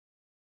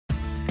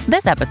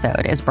This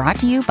episode is brought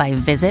to you by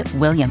Visit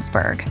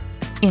Williamsburg.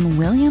 In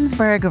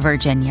Williamsburg,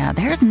 Virginia,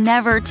 there's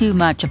never too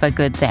much of a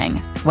good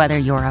thing. Whether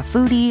you're a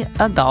foodie,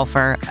 a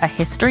golfer, a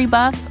history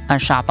buff, a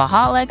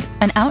shopaholic,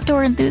 an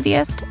outdoor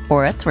enthusiast,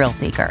 or a thrill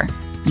seeker,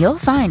 you'll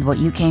find what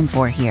you came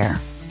for here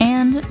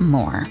and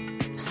more.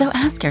 So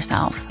ask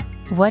yourself,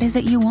 what is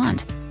it you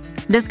want?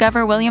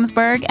 Discover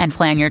Williamsburg and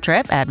plan your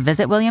trip at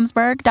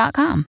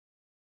visitwilliamsburg.com.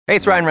 Hey,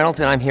 it's Ryan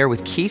Reynolds, and I'm here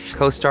with Keith,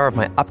 co-star of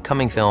my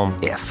upcoming film,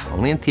 If,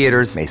 only in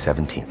theaters May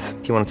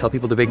 17th. Do you want to tell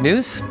people the big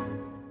news?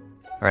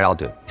 All right, I'll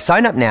do it.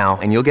 Sign up now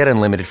and you'll get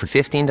unlimited for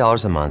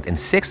 $15 a month and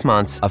 6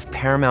 months of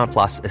Paramount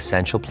Plus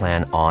Essential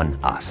Plan on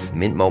us.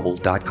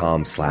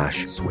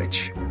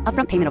 MintMobile.com/switch.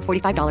 Upfront payment of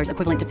 $45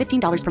 equivalent to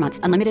 $15 per month.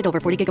 Unlimited over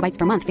 40 gigabytes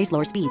per month. Face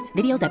lower speeds.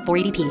 Videos at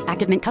 480p.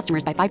 Active Mint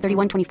customers by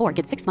 531.24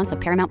 get 6 months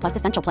of Paramount Plus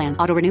Essential Plan.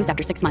 Auto renews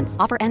after 6 months.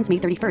 Offer ends May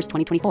 31st,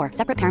 2024.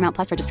 Separate Paramount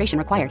Plus registration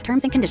required.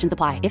 Terms and conditions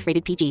apply if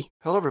rated PG.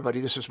 Hello, everybody.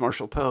 This is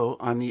Marshall Poe.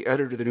 I'm the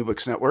editor of the New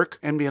Books Network.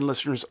 NBN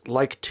listeners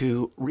like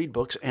to read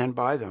books and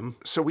buy them.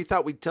 So we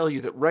thought we'd tell you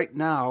that right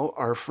now,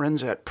 our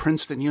friends at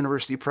Princeton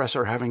University Press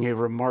are having a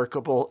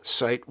remarkable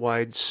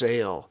site-wide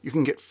sale. You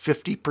can get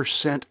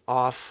 50%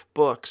 off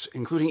books,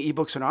 including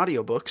ebooks and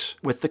audiobooks,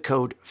 with the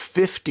code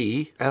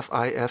 50,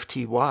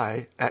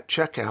 F-I-F-T-Y, at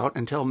checkout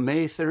until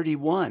May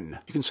 31.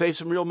 You can save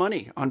some real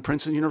money on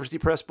Princeton University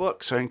Press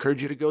books. I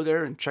encourage you to go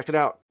there and check it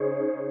out.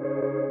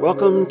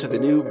 Welcome to the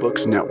New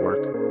Books Network.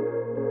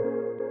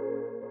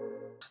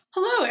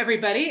 Hello,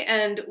 everybody,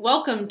 and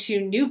welcome to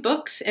New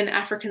Books in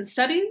African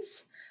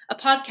Studies, a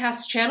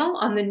podcast channel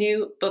on the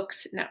New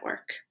Books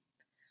Network.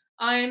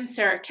 I'm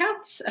Sarah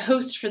Katz, a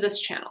host for this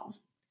channel.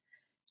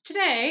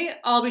 Today,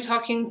 I'll be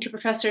talking to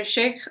Professor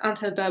Sheikh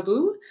Anta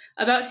Baboo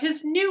about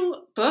his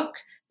new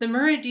book, The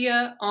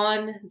Muridiya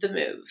on the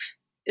Move: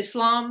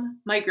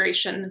 Islam,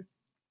 Migration,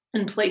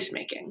 and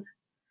Placemaking.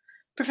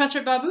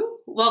 Professor Baboo,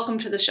 welcome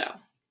to the show.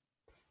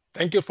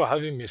 Thank you for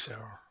having me,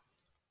 Sarah.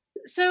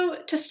 So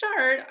to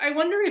start, I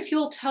wonder if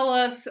you'll tell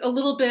us a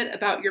little bit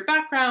about your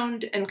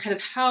background and kind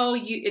of how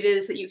it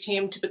is that you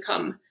came to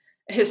become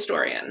a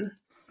historian.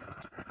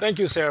 Thank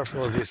you, Sarah,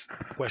 for this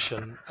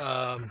question.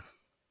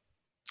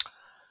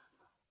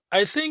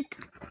 I think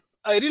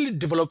I really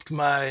developed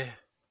my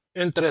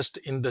interest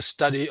in the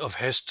study of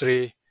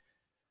history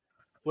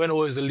when I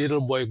was a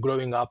little boy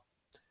growing up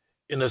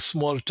in a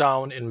small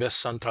town in West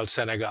Central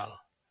Senegal.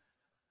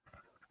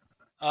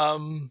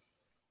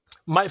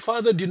 My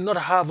father did not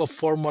have a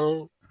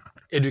formal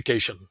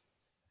education,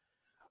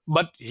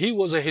 but he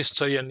was a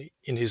historian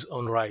in his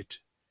own right.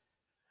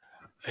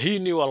 He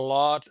knew a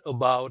lot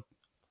about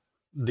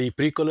the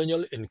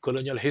pre-colonial and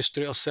colonial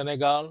history of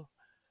Senegal.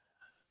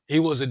 He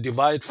was a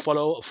devout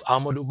follower of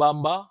Ahmadou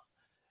Bamba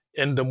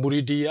and the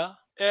Muridiya.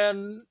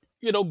 And,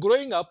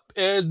 growing up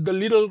as the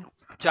little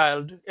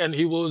child, and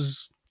he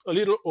was a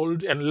little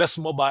old and less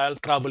mobile,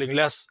 traveling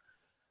less,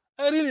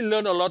 I really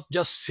learned a lot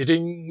just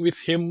sitting with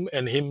him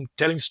and him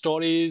telling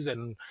stories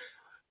and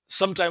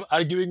sometimes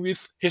arguing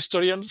with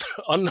historians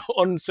on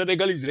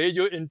Senegalese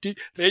radio and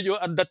radio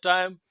at that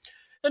time,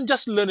 and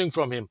just learning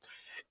from him.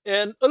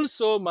 And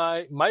also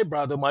my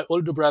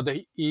older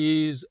brother,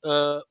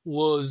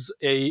 was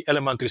a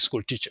elementary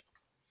school teacher.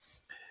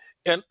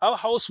 And our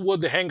house was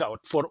the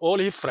hangout for all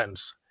his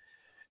friends.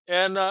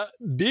 And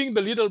being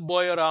the little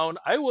boy around,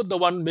 I was the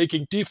one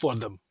making tea for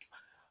them.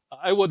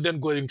 I was then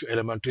going to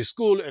elementary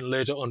school and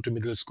later on to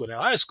middle school and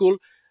high school,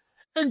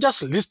 and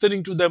just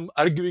listening to them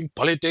arguing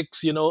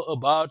politics,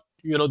 about,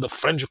 the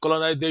French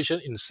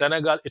colonization in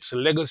Senegal, its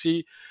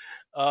legacy,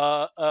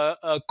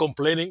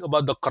 complaining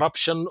about the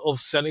corruption of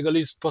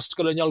Senegalese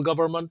post-colonial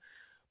government,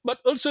 but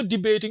also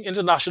debating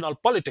international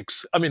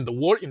politics. I mean, the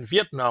war in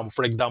Vietnam,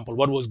 for example,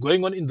 what was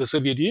going on in the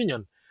Soviet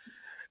Union.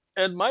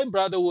 And my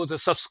brother was a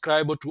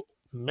subscriber to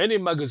many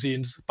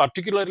magazines,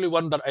 particularly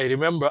one that I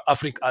remember,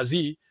 Afrique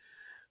Asie,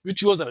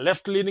 which was a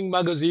left-leaning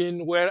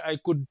magazine where I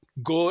could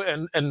go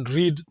and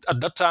read. At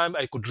that time,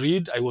 I could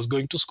read. I was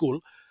going to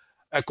school.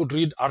 I could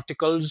read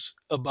articles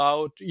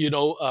about,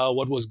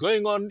 what was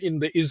going on in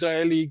the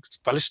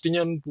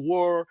Israeli-Palestinian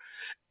war.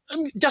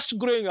 And just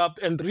growing up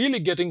and really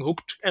getting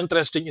hooked,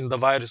 interested in the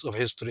virus of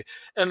history.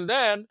 And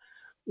then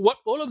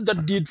what all of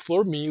that did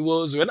for me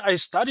was when I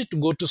started to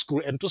go to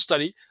school and to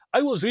study,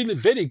 I was really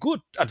very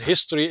good at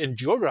history and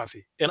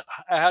geography. And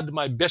I had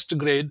my best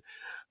grade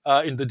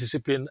in the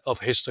discipline of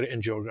history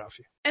and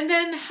geography. And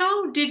then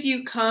how did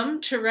you come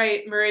to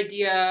write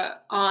Muridiya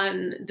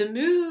on the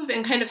Move,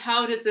 and kind of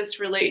how does this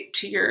relate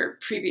to your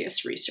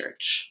previous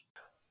research?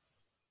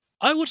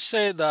 I would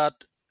say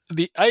that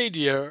the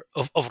idea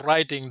of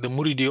writing the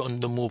Muridiya on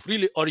the Move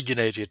really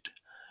originated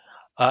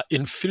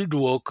in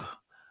fieldwork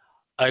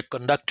I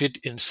conducted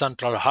in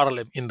central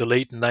Harlem in the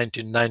late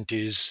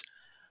 1990s,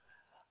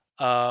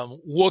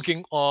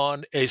 working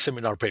on a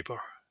seminar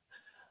paper.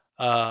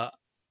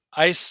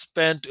 I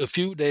spent a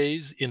few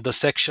days in the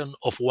section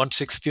of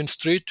 116th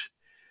Street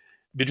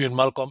between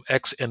Malcolm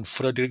X and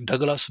Frederick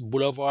Douglass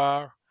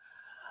Boulevard,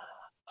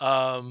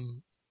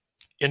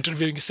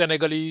 interviewing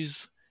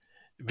Senegalese,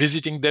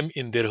 visiting them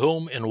in their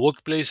home and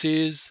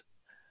workplaces,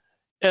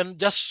 and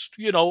just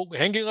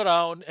hanging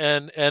around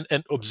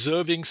and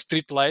observing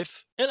street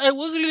life. And I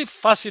was really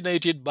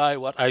fascinated by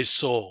what I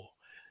saw,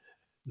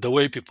 the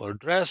way people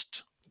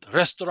dressed, the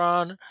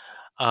restaurant,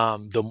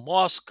 the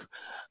mosque,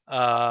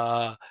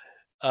 uh,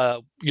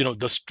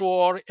 the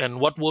store, and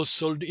what was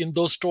sold in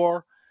those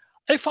store.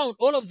 I found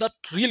all of that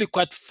really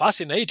quite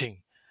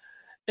fascinating.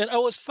 And I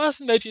was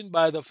fascinated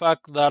by the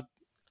fact that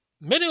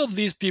many of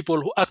these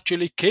people who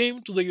actually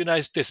came to the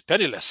United States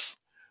penniless,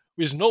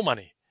 with no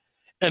money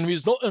and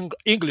with no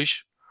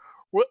English,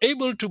 were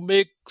able to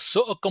make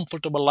so a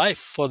comfortable life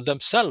for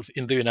themselves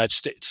in the United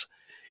States,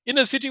 in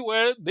a city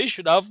where they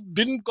should have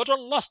been gotten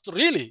lost,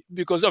 really,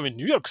 because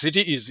New York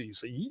City is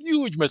a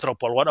huge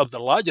metropole, one of the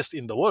largest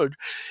in the world,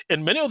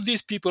 and many of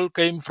these people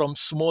came from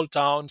small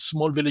towns,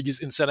 small villages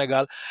in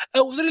Senegal.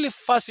 I was really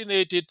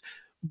fascinated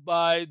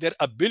by their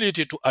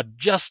ability to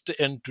adjust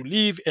and to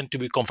live and to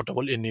be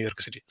comfortable in New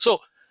York City. So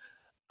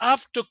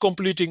after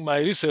completing my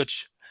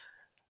research,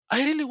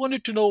 I really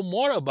wanted to know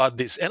more about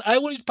this, and I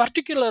wanted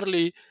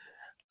particularly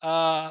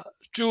uh,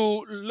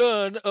 to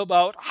learn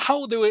about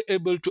how they were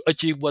able to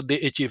achieve what they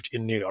achieved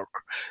in New York.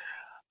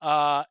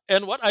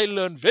 And what I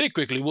learned very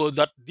quickly was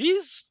that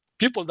these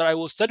people that I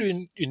was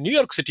studying in New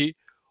York City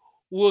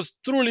was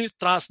truly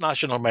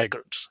transnational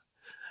migrants.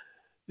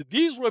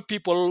 These were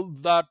people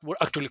that were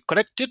actually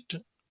connected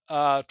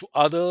to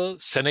other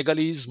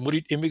Senegalese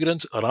Murid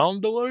immigrants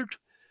around the world,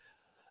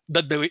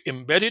 that they were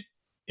embedded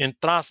in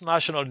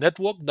transnational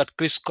network that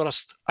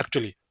crisscrossed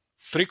actually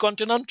three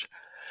continents.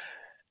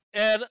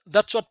 And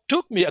that's what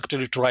took me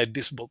actually to write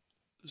this book.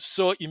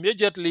 So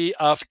immediately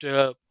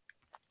after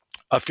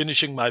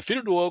finishing my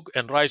fieldwork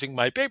and writing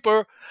my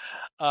paper,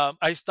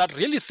 I start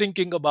really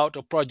thinking about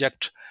a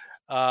project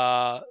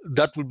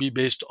that would be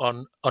based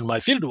on my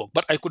fieldwork.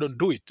 But I couldn't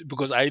do it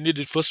because I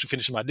needed first to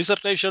finish my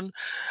dissertation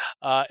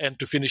and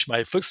to finish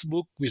my first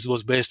book, which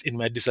was based in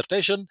my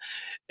dissertation.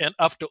 And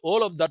after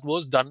all of that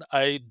was done,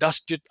 I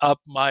dusted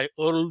up my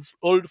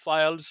old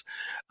files,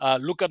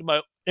 look at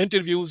my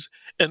interviews,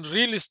 and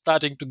really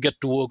starting to get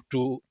to work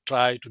to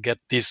try to get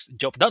this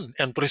job done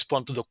and to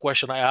respond to the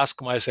question I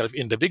asked myself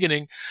in the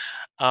beginning: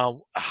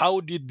 how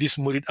did this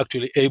Murid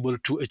actually able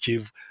to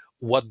achieve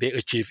what they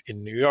achieved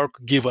in New York,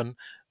 given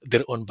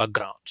their own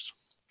backgrounds?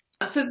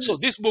 So, So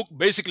this book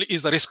basically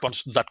is a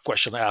response to that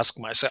question I asked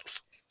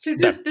myself. so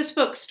this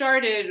book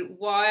started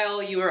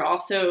while you were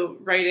also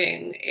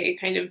writing a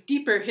kind of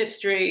deeper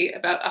history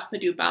about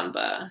Ahmadou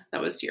Bamba.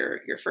 That was your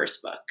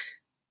first book.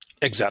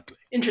 Exactly.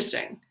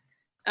 Interesting.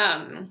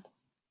 And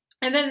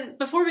then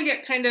before we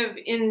get kind of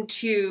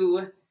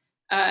into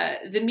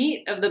the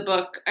meat of the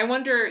book, I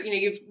wonder,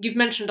 you've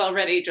mentioned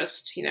already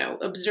just,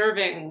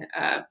 observing,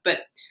 but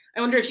I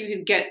wonder if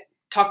you could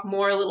talk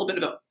more a little bit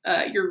about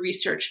your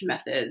research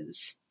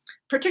methods,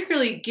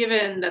 particularly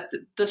given that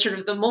the sort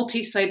of the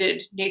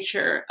multi-sided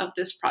nature of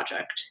this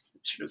project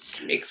sort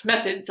of makes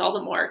methods all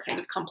the more kind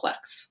of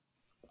complex.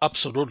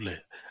 Absolutely.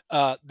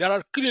 There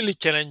are clearly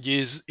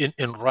challenges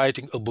in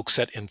writing a book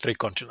set in three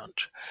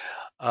continents.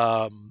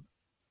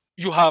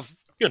 You have,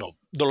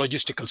 the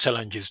logistical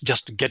challenges,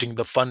 just getting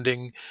the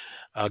funding,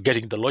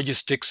 getting the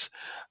logistics,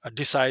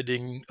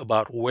 deciding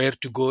about where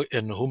to go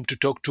and whom to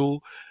talk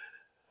to.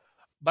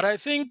 But I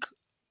think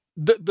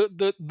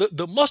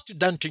the most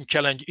daunting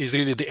challenge is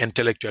really the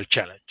intellectual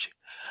challenge.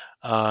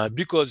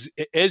 Because,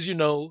 as you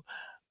know,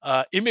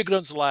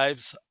 immigrants'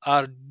 lives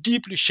are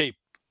deeply shaped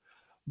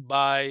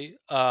by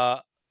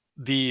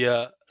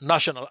the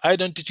national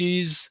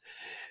identities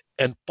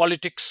and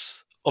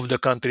politics of the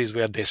countries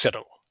where they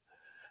settle.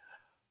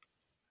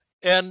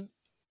 And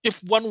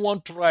if one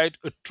wants to write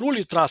a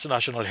truly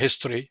transnational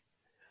history,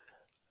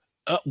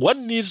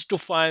 one needs to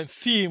find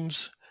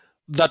themes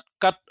that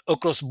cut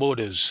across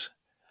borders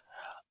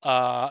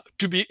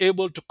to be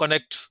able to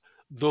connect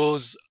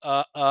those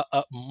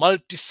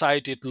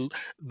multi-sided,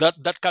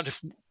 that kind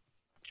of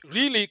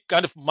really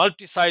kind of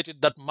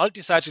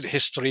multi-sided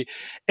history,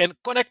 and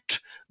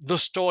connect the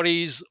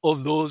stories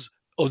of those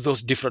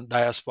different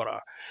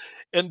diaspora.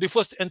 And the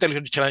first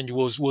intellectual challenge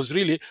was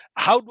really,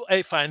 how do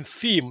I find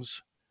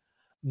themes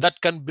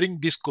that can bring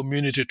this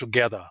community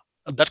together,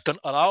 that can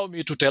allow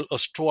me to tell a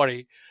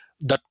story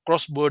that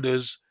cross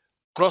borders,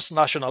 cross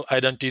national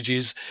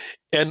identities,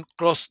 and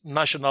cross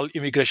national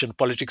immigration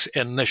politics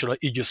and national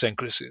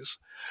idiosyncrasies.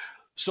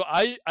 So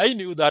I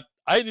knew that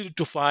I needed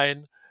to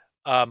find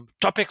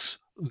topics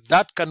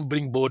that can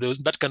bring borders,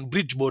 that can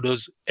bridge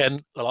borders,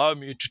 and allow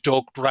me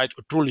to write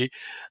a truly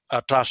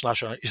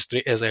transnational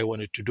history as I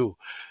wanted to do.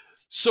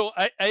 So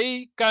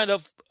I kind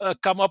of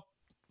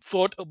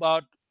thought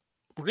about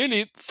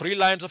really three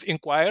lines of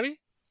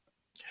inquiry.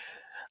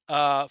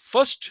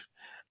 First,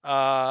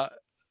 I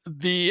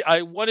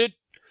wanted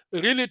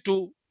really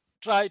to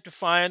try to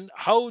find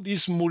how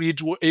these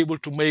Murids were able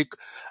to make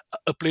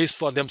a place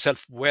for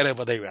themselves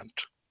wherever they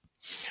went.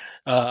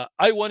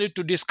 I wanted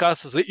to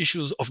discuss the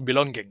issues of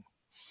belonging.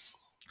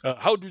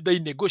 How do they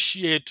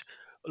negotiate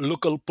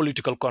local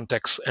political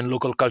context and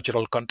local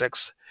cultural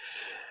context?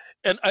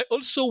 And I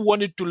also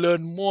wanted to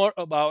learn more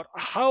about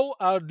how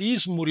are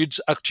these Murids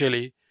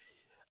actually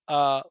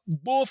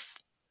both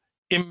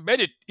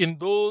embedded in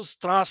those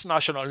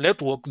transnational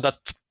networks that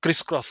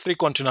crisscross three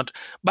continents,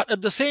 but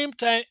at the same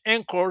time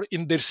anchored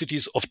in their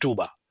cities of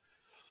Tuba.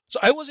 So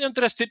I was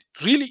interested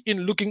really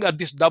in looking at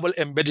this double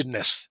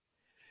embeddedness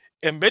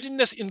in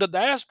the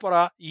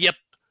diaspora, yet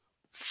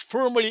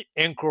firmly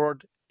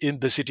anchored in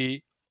the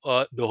city,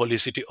 the holy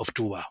city of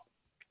Tuba.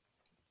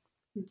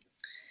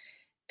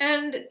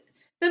 And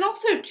then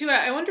also, too,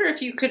 I wonder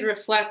if you could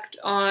reflect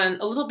on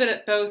a little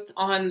bit both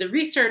on the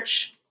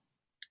research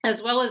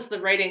as well as the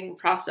writing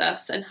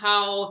process and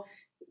how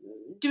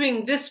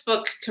doing this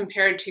book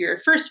compared to your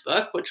first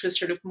book, which was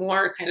sort of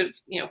more kind of,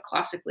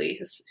 classically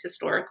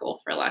historical,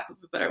 for lack of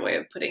a better way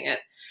of putting it.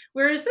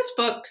 Whereas this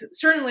book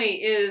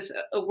certainly is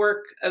a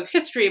work of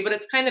history, but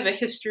it's kind of a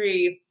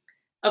history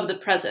of the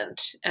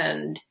present.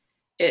 And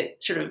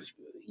it sort of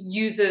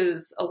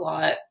uses a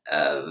lot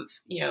of,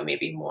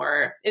 maybe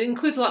more, it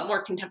includes a lot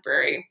more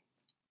contemporary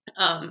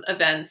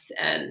events.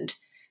 And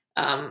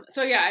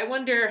so, yeah, I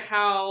wonder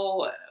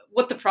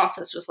what the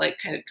process was like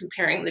kind of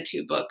comparing the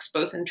two books,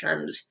 both in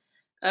terms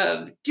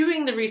of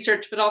doing the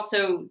research, but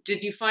also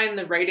did you find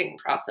the writing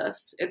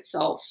process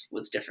itself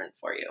was different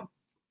for you?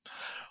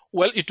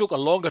 Well, it took a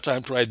longer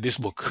time to write this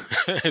book,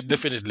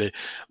 definitely,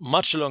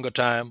 much longer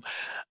time.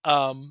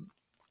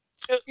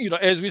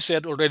 As we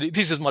said already,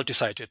 this is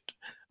multi-sided.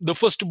 The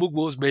first book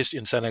was based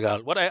in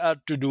Senegal. What I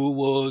had to do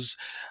was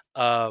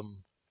archival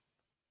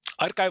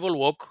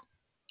work,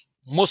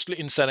 mostly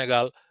in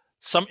Senegal,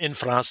 some in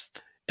France,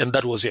 and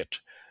that was it.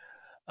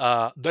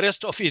 The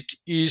rest of it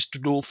is to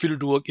do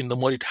field work in the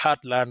Morit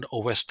heartland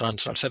of West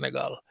Transvaal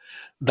Senegal.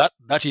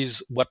 That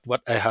is what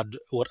I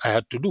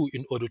had to do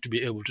in order to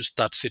be able to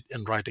start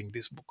and writing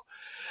this book.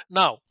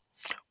 Now,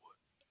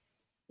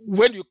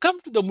 when you come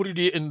to the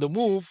Mouridiya in the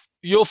Move,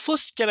 your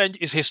first challenge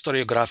is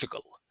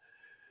historiographical,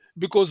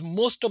 because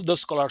most of the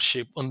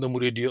scholarship on the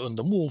Mouridiya on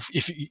the Move,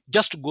 if you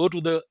just go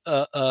to the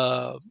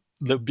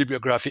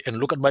bibliography and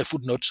look at my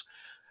footnotes,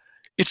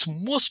 it's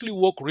mostly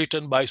work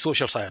written by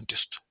social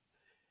scientists.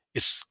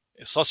 It's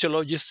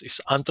sociologists,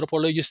 it's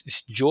anthropologists,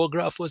 it's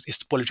geographers,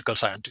 it's political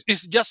scientists.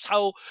 It's just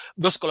how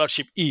the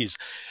scholarship is.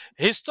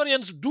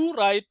 Historians do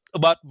write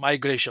about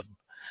migration,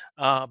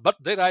 but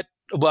they write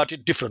about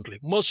it differently.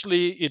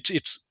 Mostly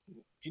it's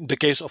in the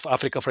case of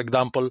Africa, for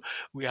example,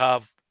 we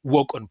have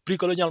work on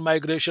pre-colonial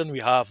migration, we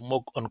have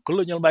work on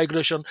colonial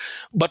migration,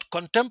 but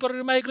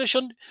contemporary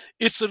migration,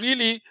 it's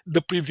really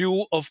the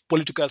preview of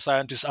political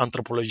scientists,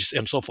 anthropologists,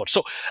 and so forth.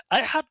 So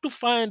I had to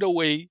find a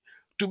way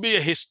to be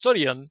a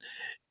historian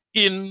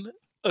in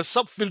a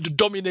subfield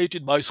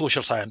dominated by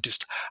social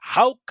scientists.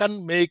 How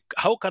can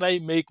I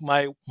make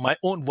my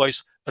own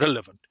voice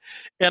relevant?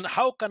 And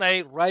how can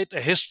I write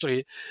a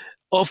history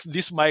of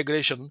this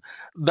migration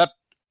that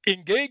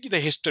engage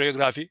the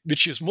historiography,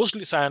 which is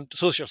mostly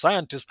social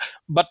scientists,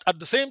 but at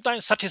the same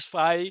time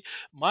satisfy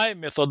my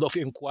method of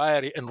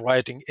inquiry and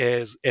writing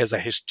as a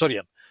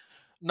historian?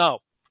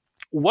 Now,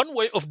 one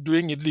way of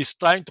doing it is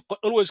trying to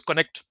always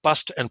connect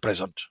past and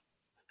present.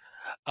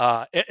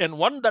 And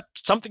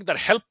something that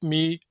helped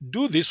me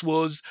do this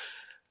was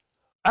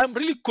I'm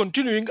really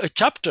continuing a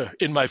chapter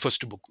in my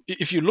first book.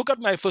 If you look at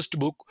my first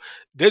book,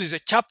 there is a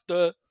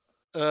chapter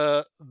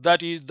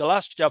that is the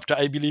last chapter,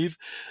 I believe,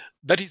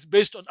 that is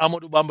based on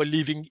Ahmadou Bamba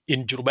living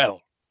in Diourbel.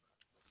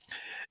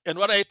 And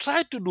what I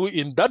tried to do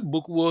in that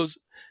book was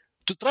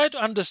to try to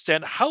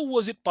understand how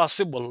was it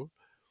possible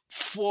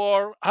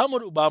for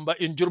Ahmadou Bamba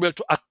in Diourbel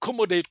to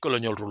accommodate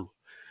colonial rule.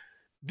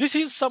 This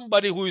is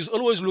somebody who is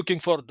always looking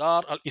for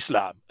Dar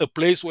al-Islam, a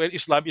place where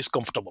Islam is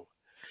comfortable.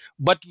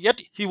 But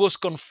yet he was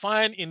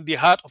confined in the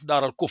heart of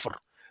Dar al-Kufr,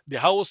 the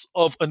house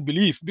of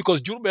unbelief,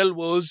 because Diourbel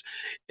was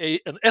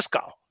an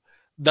escale.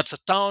 That's a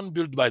town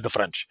built by the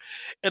French.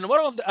 And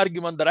one of the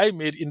arguments that I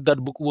made in that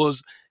book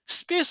was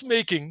space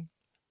making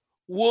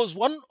was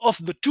one of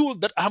the tools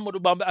that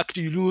Ahmadou Bamba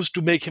actually used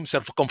to make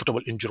himself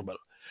comfortable in Diourbel,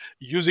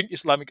 using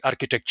Islamic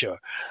architecture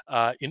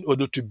in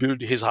order to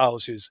build his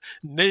houses,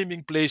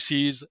 naming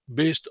places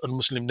based on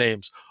Muslim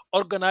names,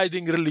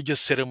 organizing religious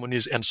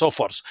ceremonies, and so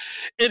forth.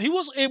 And he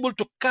was able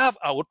to carve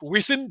out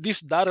within this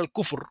Dar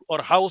al-Kufr,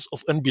 or house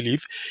of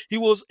unbelief, he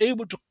was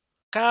able to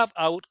carve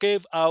out,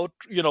 a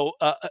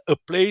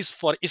place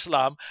for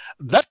Islam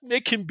that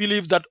make him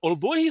believe that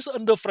although he's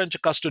under French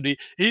custody,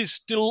 he is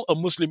still a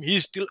Muslim, he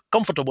is still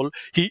comfortable,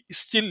 he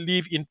still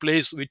live in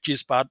place which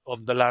is part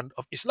of the land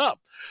of Islam.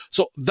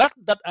 So that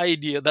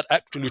idea that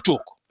actually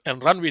took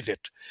and run with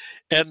it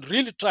and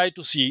really try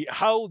to see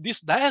how these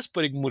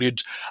diasporic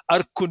Murids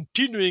are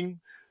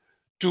continuing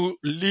to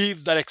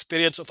live that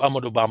experience of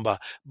Ahmadou Bamba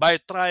by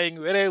trying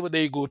wherever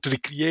they go to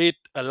recreate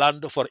a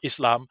land for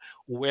Islam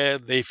where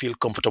they feel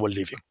comfortable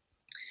living.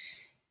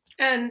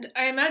 And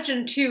I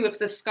imagine, too, if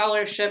the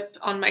scholarship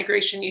on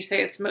migration, you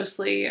say it's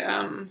mostly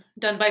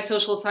done by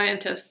social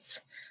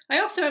scientists,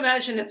 I also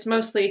imagine it's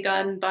mostly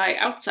done by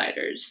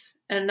outsiders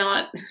and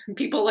not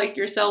people like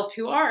yourself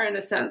who are, in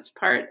a sense,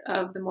 part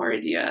of the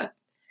Mouridiya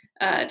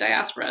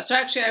diaspora. So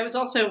actually, I was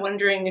also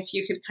wondering if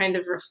you could kind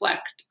of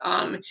reflect.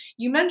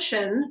 You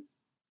mentioned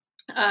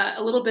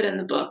a little bit in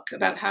the book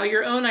about how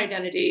your own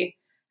identity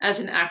as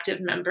an active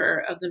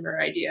member of the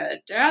Muridia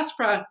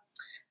diaspora,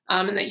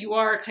 and that you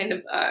are kind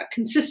of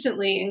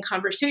consistently in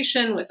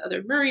conversation with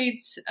other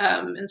Murids.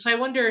 And so I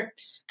wonder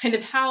kind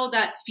of how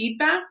that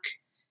feedback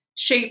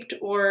shaped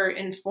or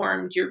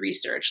informed your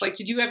research. Like,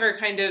 did you ever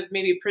kind of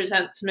maybe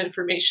present some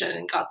information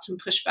and got some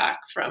pushback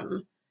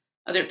from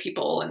other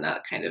people, and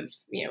that kind of,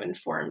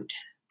 informed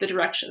the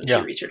directions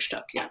your research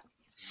took? Yeah.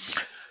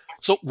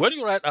 So when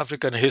you write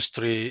African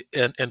history,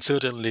 and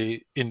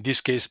certainly in this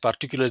case,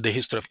 particularly the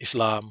history of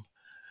Islam,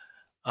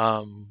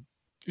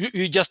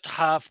 you just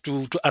have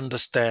to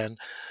understand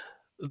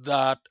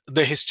that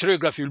the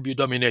historiography will be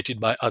dominated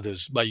by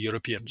others, by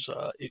Europeans.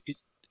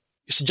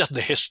 It's just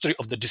the history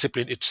of the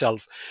discipline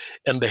itself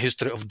and the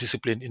history of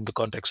discipline in the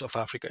context of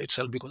Africa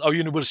itself, because our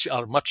universities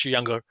are much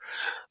younger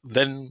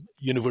than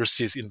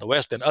universities in the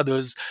West and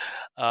others.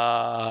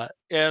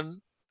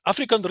 And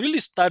Africans really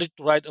started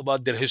to write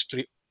about their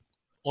history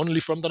only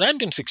from the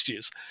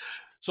 1960s.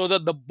 So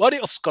that the body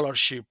of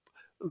scholarship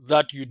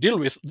that you deal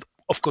with,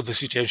 of course, the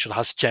situation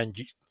has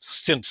changed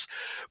since.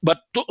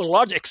 But to a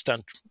large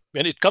extent,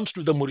 when it comes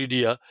to the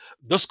Muridia,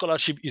 the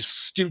scholarship is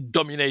still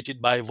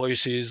dominated by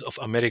voices of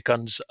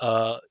Americans,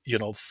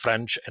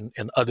 French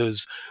and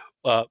others,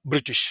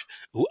 British,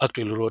 who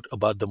actually wrote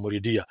about the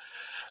Muridia.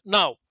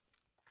 Now,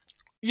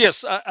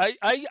 yes,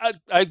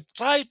 I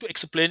try to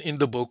explain in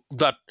the book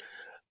that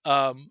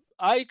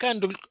I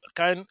kind of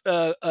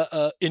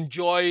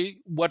enjoy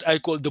what I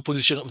call the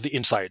position of the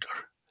insider.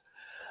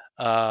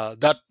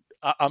 That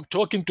I'm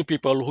talking to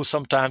people who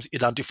sometimes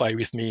identify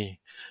with me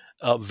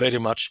very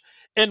much,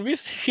 and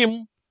with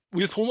whom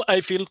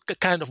I feel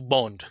kind of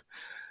bond.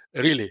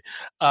 Really,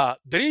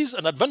 there is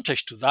an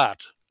advantage to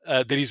that.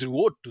 There is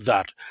reward to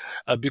that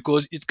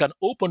because it can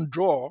open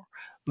door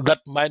that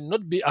might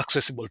not be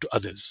accessible to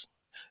others.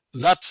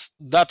 That's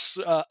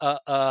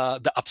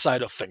the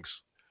upside of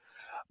things.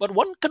 But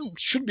one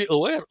should be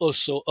aware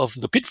also of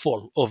the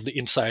pitfall of the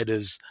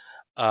insider's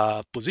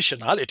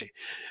positionality,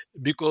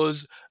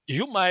 because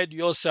you might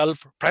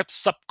yourself perhaps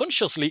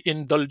subconsciously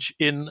indulge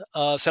in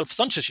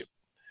self-censorship,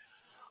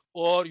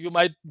 or you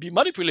might be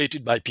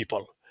manipulated by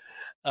people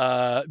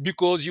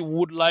because you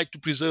would like to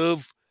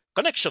preserve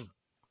connection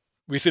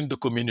within the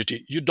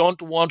community. You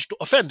don't want to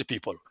offend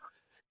people.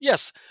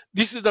 Yes,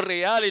 this is the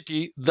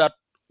reality that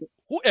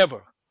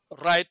whoever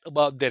write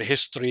about their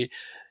history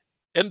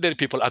and their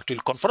people actually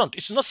confront.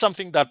 It's not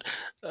something that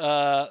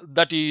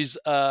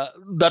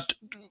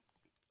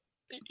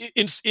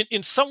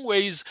in some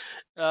ways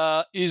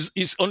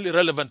is only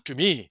relevant to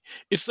me.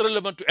 It's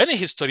relevant to any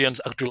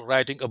historians actually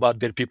writing about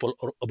their people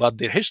or about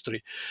their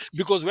history,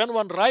 because when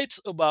one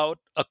writes about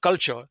a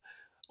culture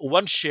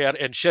one share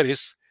and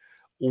cherish,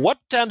 what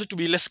tend to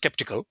be less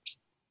skeptical,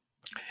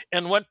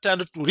 and one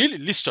tend to really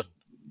listen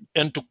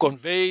and to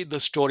convey the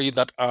story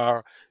that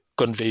are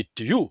conveyed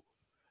to you.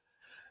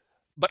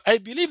 But I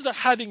believe that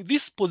having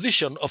this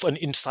position of an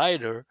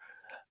insider,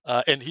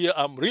 and here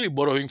I'm really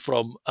borrowing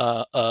from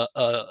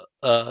the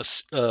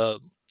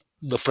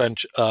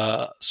French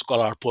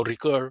scholar Paul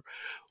Ricoeur,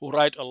 who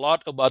write a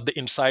lot about the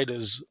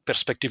insider's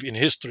perspective in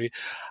history.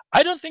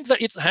 I don't think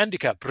that it's a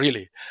handicap,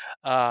 really.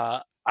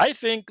 I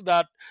think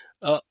that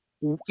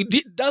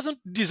it doesn't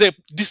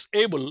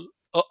disable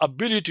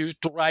ability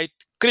to write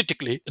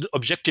critically and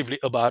objectively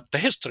about the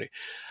history.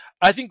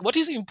 I think what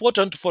is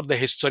important for the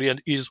historian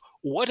is,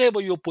 whatever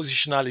your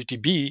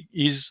positionality be,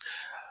 is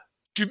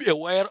to be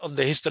aware of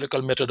the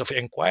historical method of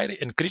inquiry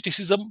and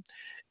criticism,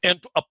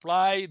 and to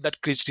apply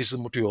that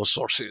criticism to your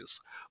sources.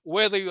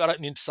 Whether you are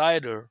an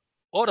insider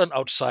or an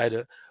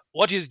outsider,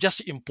 what is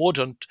just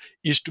important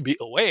is to be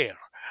aware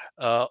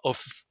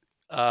of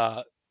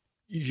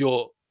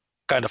your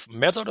kind of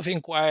method of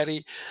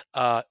inquiry,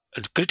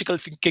 and critical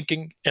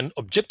thinking and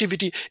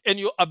objectivity, and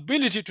your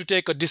ability to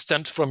take a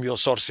distance from your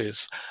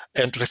sources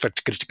and to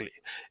reflect critically.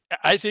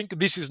 I think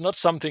this is not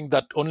something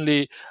that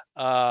only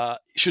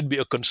should be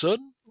a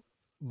concern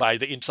by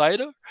the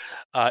insider.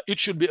 It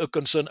should be a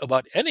concern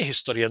about any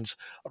historians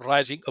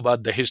writing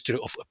about the history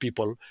of a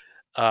people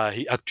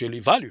he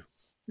actually value.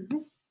 Mm-hmm.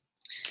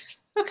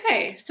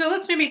 Okay, so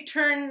let's maybe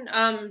turn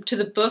to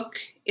the book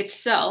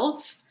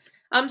itself.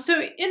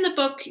 So in the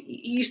book,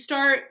 you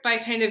start by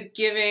kind of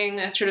giving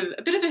a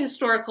bit of a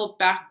historical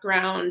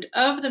background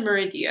of the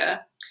Muridia,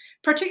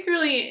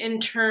 particularly in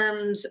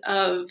terms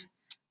of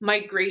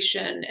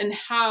migration and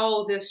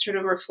how this sort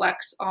of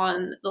reflects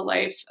on the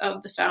life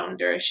of the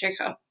founder, Sheikh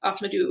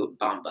Ahmadou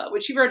Bamba,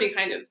 which you've already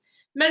kind of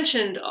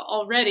mentioned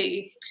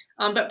already.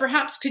 But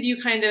perhaps could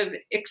you kind of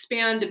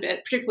expand a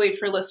bit, particularly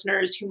for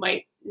listeners who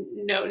might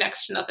know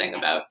next to nothing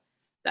about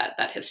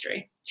that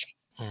history?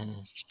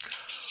 Mm.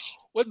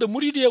 Well, the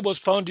Muridia was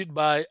founded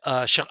by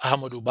Sheikh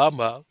Ahmadou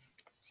Bamba,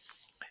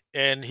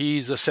 and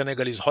he's a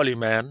Senegalese holy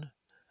man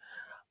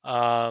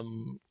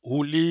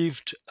who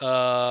lived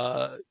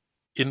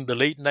in the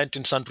late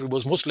 19th century.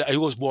 He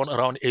was born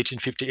around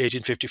 1850,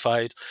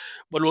 1855,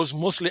 but was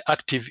mostly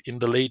active in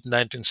the late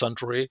 19th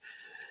century.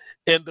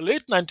 And the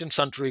late 19th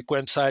century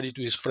coincided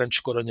with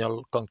French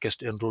colonial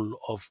conquest and rule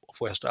of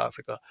West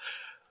Africa.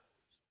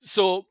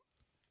 So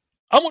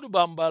Ahmadou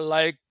Bamba,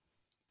 like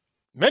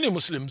many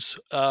Muslims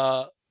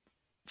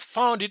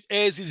found it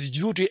as his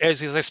duty,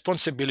 as his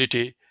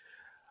responsibility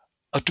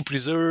to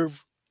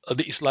preserve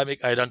the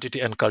Islamic identity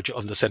and culture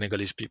of the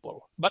Senegalese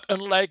people. But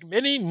unlike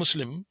many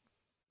Muslims,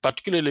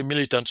 particularly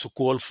militants who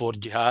called for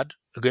jihad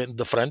against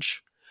the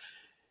French,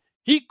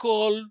 he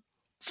called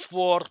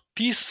for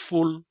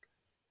peaceful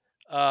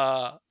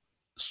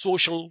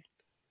social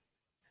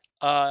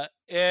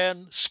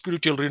and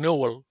spiritual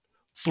renewal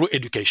through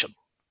education.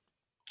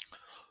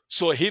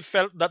 So he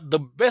felt that the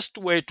best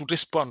way to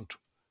respond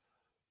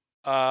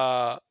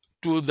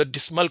to the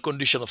dismal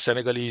condition of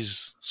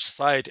Senegalese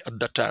society at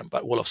that time,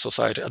 but Wolof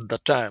society at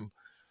that time,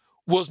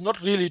 was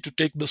not really to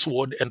take the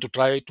sword and to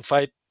try to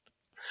fight,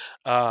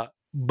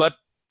 but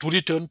to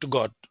return to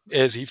God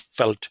as he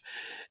felt,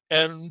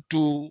 and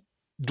to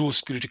do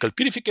spiritual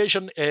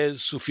purification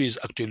as Sufis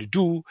actually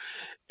do,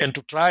 and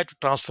to try to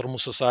transform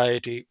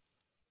society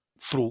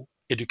through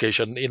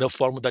education in a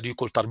form that you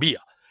call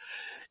tarbiyah.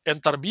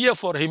 And tarbiyah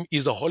for him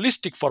is a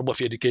holistic form of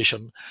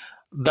education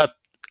that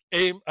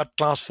aim at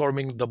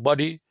transforming the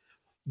body,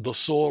 the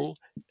soul,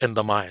 and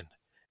the mind.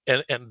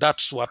 And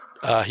that's what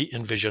he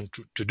envisioned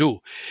to do.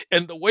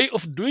 And the way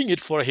of doing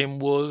it for him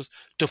was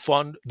to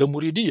found the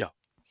Muridiyah,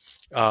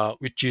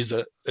 which is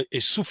a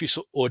Sufi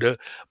order,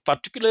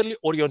 particularly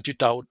oriented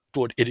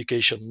toward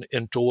education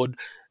and toward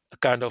a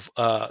kind of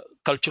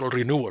cultural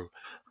renewal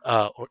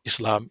or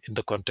Islam in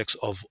the context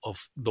of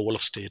the Wolof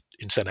state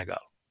in Senegal.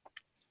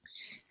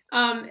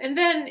 And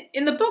then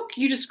in the book,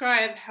 you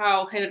describe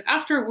how kind of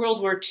after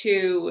World War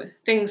II,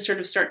 things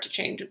sort of start to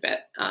change a bit,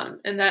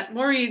 and that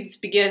Mourides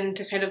begin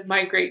to kind of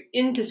migrate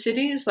into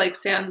cities like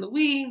Saint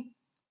Louis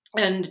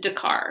and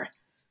Dakar.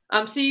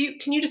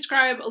 Can you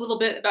describe a little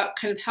bit about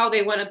kind of how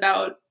they went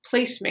about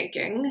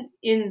placemaking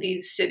in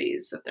these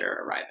cities that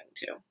they're arriving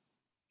to?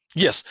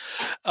 Yes.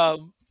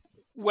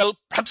 Well,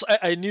 perhaps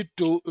I need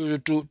to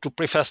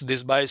preface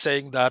this by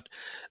saying that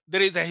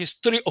there is a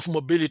history of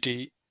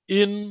mobility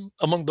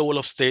among the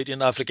Wolof state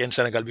in Africa and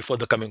Senegal before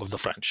the coming of the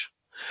French.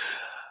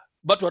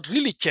 But what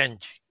really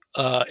changed,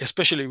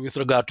 especially with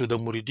regard to the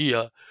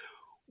Muridiyah,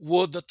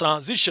 was the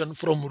transition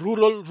from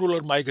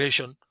rural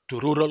migration to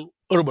rural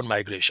urban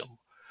migration,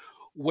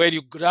 where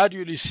you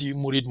gradually see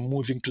Murid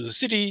moving to the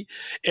city,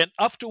 and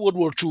after World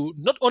War II,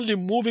 not only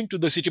moving to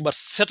the city, but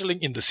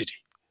settling in the city.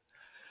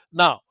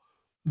 Now,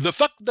 the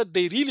fact that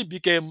they really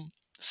became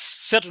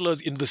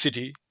settlers in the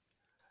city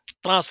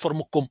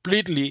transformed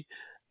completely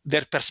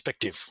their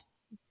perspective,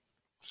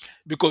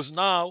 because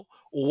now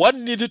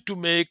one needed to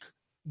make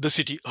the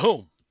city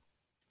home.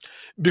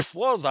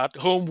 Before that,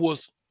 home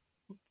was,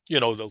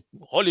 the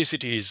holy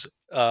cities,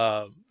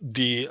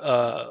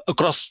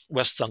 across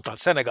West Central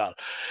Senegal.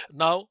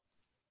 Now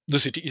the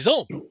city is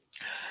home.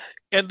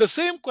 And the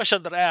same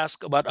question that I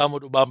asked about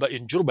Amadou Bamba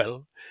in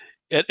Jurbel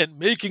and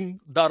making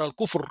Dar al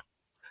Kufr,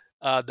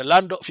 the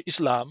land of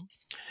Islam,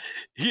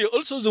 here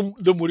also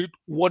the Murid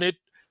wanted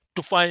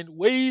to find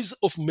ways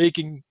of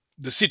making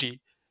the city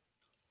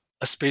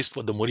a space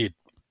for the Murid.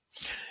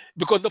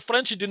 Because the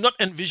French did not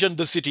envision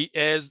the city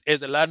as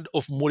a land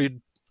of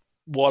Murid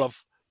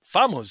Wolof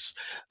farmers,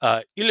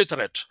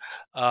 illiterate,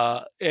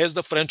 as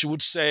the French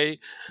would say,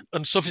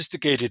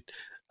 unsophisticated.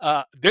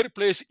 Their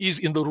place is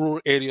in the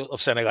rural areas of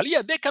Senegal.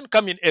 Yeah, they can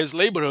come in as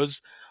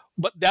laborers,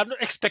 but they are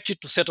not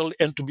expected to settle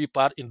and to be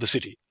part in the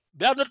city.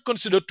 They are not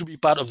considered to be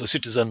part of the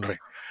citizenry.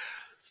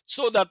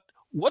 So that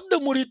what the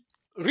Murid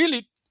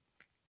really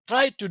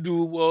tried to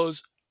do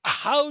was,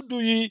 how do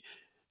we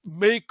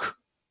make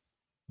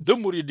the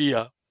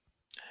Muridiyah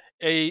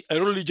a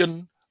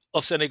religion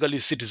of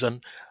Senegalese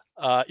citizen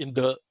in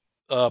the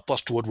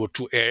post-World War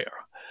II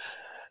era?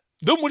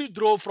 The Murid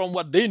drove from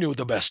what they knew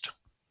the best,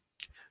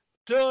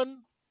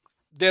 turn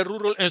their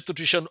rural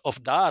institution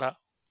of Dara,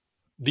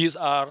 these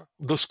are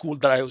the schools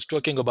that I was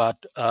talking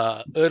about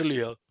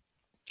earlier,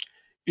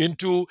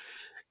 into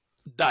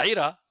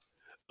Daira,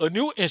 a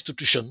new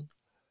institution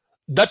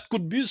that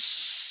could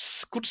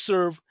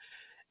serve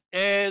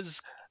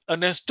as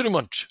an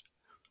instrument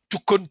to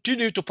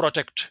continue to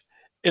protect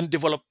and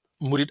develop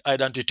Murid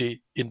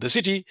identity in the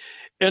city,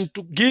 and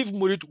to give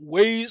Murid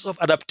ways of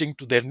adapting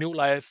to their new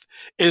life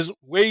as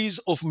ways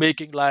of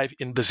making life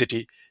in the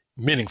city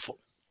meaningful.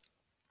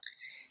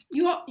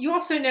 You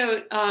also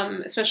note,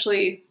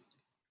 especially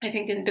I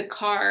think in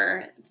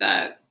Dakar,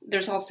 that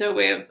there's also a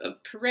way of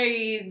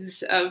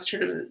parades, of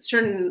sort of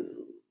certain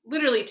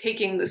literally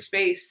taking the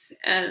space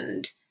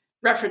and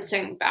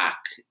referencing back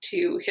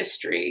to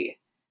history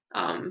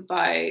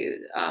by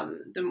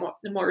the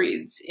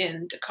Mourides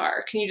in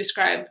Dakar. Can you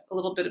describe a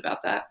little bit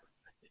about that?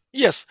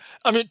 Yes.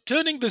 I mean,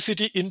 turning the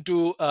city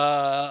into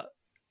the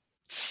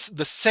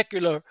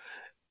secular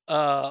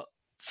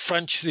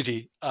French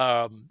city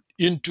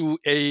into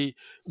a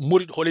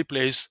Murid holy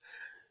place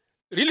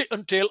really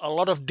entailed a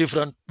lot of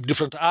different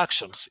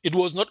actions. It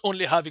was not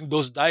only having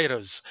those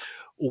dairas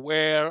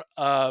where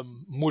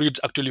Murids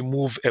actually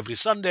move every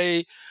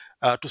Sunday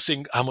to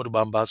sing Amadou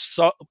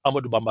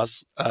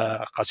Bamba's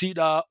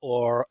Qasida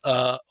or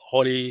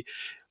holy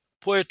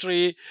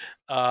poetry,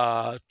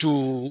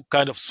 to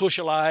kind of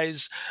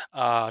socialize,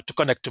 to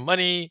connect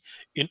money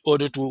in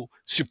order to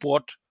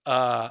support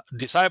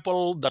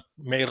disciple that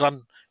may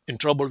run in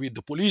trouble with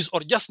the police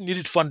or just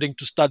needed funding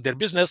to start their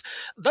business.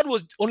 That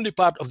was only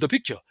part of the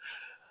picture.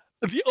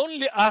 The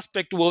only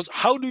aspect was,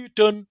 how do you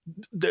turn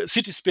the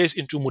city space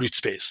into Murid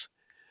space?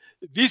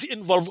 These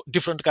involve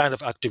different kinds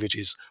of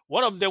activities.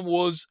 One of them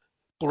was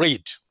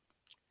parade,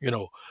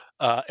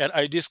 and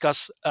I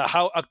discuss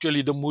how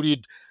actually the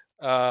Murid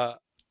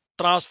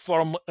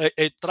transform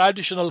a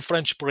traditional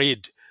French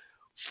parade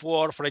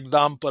for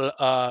example,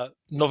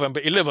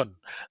 November 11,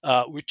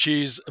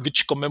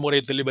 which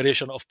commemorates the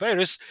liberation of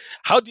Paris.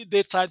 How did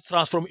they try to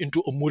transform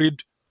into a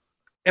Murid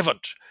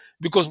event?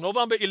 Because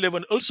November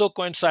 11 also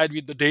coincide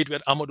with the date when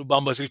Amadou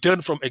Bamba's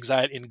return from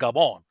exile in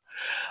Gabon.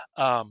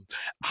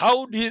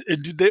 How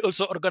did they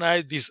also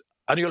organize these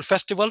annual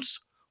festivals?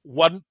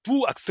 1,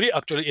 2, 3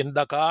 actually in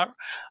Dakar,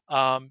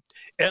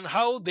 and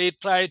how they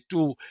try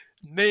to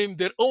name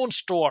their own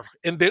store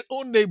and their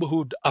own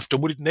neighborhood after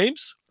Murid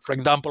names. For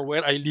example,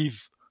 where I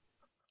live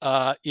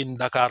in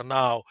Dakar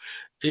now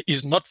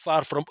is not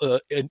far from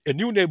a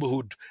new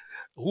neighborhood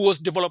who was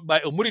developed by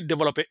a Murid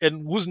developer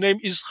and whose name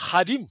is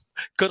Khadim,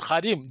 Kër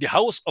Khadim, the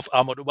house of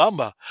Amadou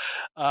Bamba.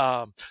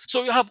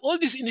 So you have all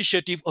this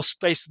initiative of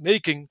space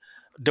making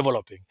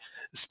developing.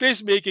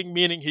 Space making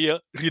meaning here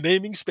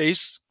renaming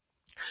space,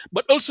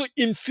 but also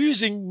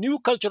infusing new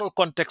cultural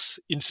contexts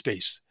in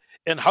space.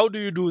 And how do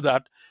you do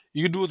that?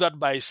 You do that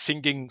by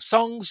singing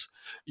songs,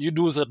 you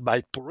do that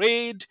by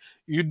parade,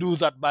 you do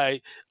that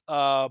by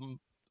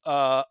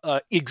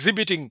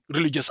exhibiting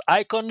religious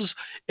icons,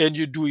 and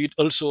you do it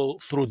also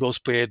through those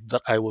parades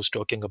that I was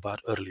talking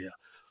about earlier.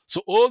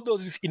 So all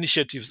those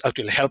initiatives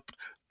actually help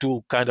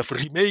to kind of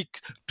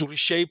remake, to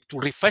reshape, to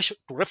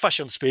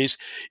refashion space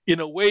in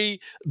a way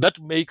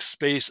that makes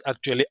space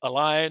actually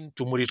align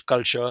to Murid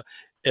culture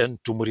and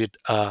to Murid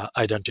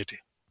identity.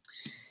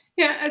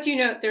 Yeah, as you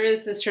know, there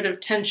is this sort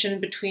of tension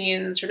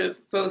between sort of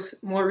both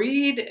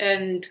Murid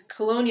and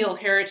colonial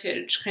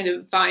heritage kind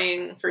of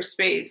vying for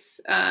space.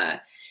 And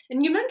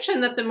you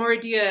mentioned that the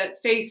Mouridia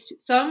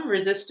faced some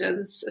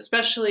resistance,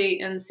 especially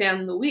in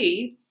Saint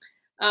Louis,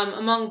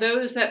 among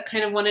those that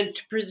kind of wanted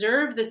to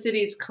preserve the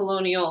city's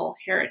colonial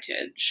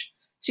heritage.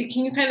 So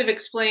can you kind of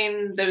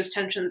explain those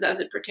tensions as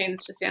it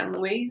pertains to Saint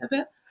Louis a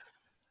bit?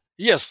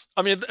 Yes,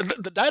 I mean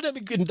the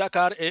dynamic in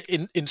Dakar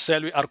in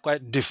Saint Louis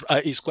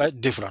is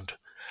quite different.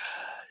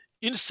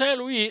 In Saint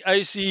Louis,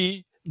 I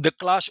see the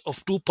clash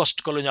of two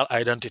post-colonial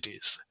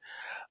identities.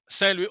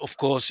 Saint Louis, of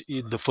course,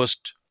 is the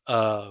first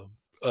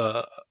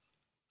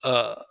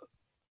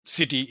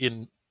city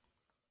in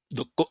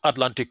the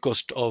Atlantic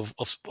coast of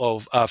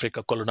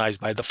Africa colonized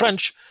by the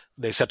French.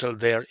 They settled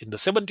there in the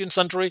 17th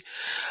century.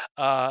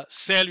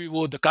 Saint Louis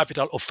was the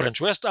capital of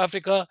French West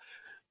Africa.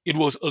 It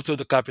was also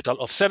the capital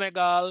of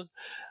Senegal.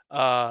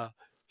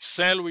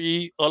 Saint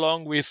Louis,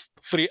 along with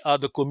 3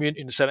 other communes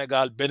in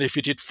Senegal,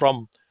 benefited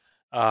from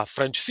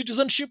French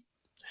citizenship.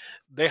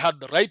 They had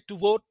the right to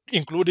vote,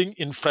 including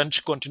in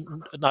French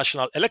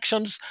national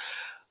elections.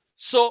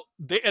 So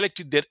they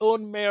elected their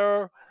own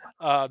mayor.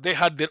 They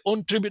had their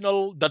own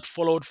tribunal that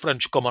followed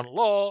French common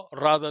law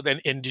rather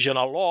than indigenous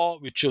law,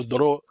 which was the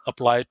law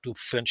applied to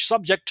French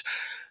subject.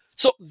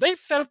 So they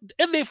felt,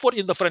 and they fought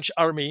in the French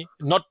army,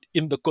 not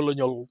in the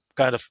colonial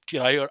kind of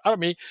tirailleur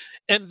army,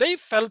 and they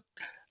felt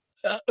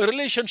a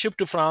relationship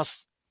to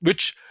France,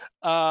 which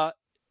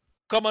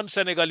common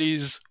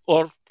Senegalese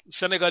or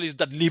Senegalese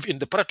that live in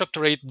the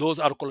protectorate, those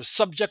are called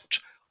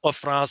subject of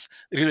France,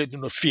 really do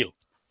not feel.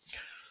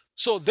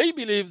 So they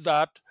believe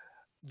that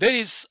there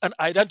is an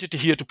identity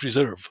here to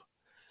preserve.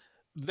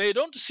 They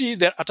don't see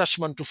their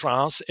attachment to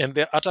France and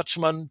their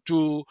attachment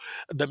to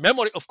the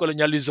memory of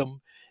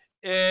colonialism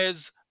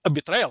as a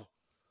betrayal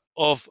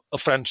of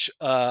French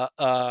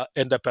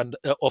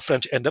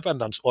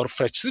independence or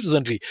French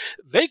citizenry.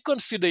 They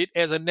consider it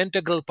as an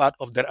integral part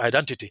of their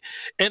identity,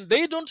 and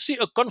they don't see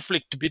a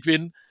conflict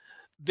between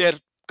their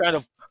kind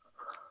of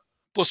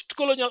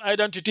post-colonial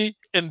identity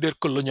and their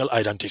colonial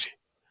identity.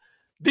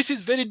 This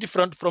is very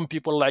different from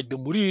people like the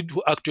Murid,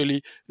 who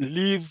actually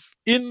live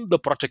in the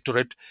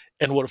protectorate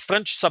and were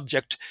French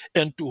subject,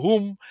 and to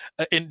whom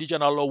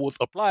indigenous law was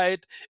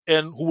applied,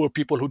 and who were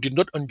people who did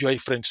not enjoy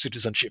French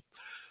citizenship.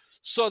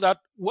 So that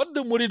what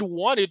the Murid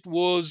wanted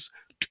was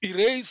to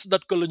erase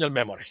that colonial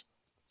memory,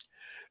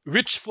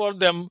 which for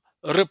them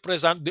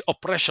represent the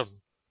oppression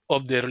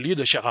of their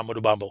leader, Cheikh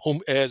Ahmadou Bamba,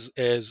 whom, as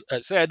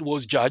I said,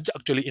 was judged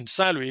actually in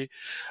Saint Louis,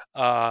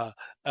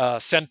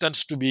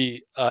 sentenced to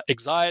be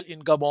exiled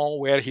in Gabon,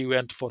 where he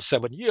went for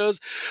 7 years.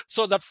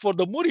 So that for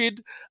the Murid,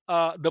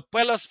 the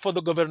palace for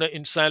the governor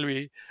in Saint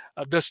Louis,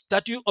 the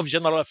statue of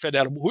General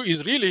Faidherbe, who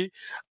is really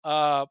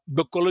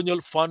the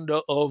colonial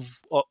founder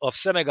of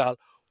Senegal,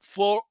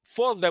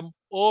 for them,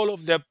 all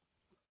of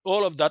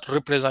that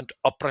represent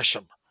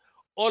oppression.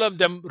 All of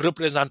them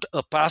represent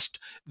a past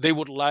they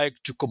would like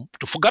to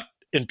forget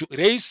and to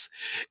erase.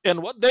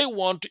 And what they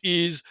want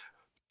is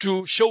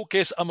to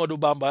showcase Amadou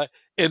Bamba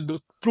and the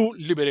true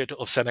liberator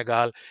of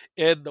Senegal,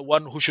 and the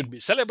one who should be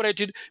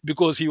celebrated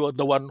because he was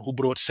the one who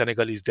brought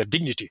Senegalese their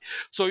dignity.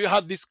 So you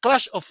have this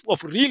clash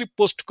of really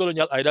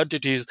post-colonial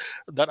identities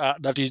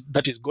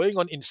that is going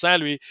on in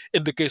Saint Louis.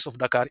 In the case of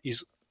Dakar,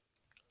 is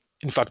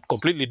in fact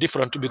completely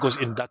different, because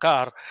in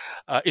Dakar,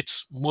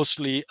 it's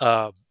mostly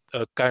a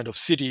kind of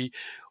city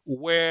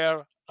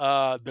where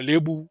the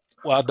Lebu,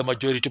 or the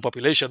majority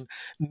population,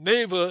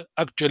 never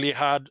actually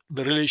had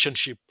the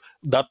relationship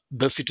that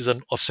the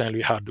citizen of Saint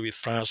Louis had with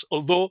France.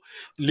 Although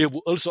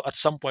Lebu also at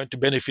some point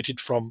benefited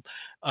from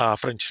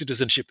French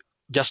citizenship,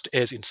 just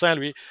as in Saint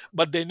Louis,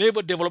 but they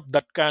never developed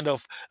that kind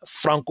of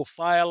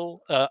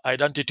Francophile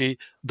identity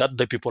that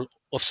the people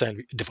of Saint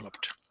Louis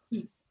developed.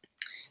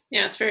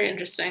 Yeah, it's very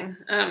interesting.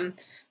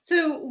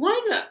 So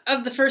one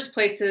of the first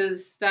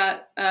places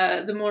that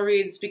the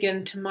Moorides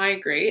begin to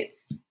migrate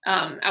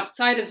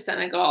outside of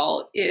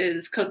Senegal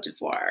is Cote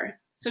d'Ivoire.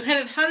 So kind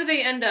of how do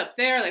they end up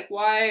there? Like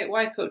why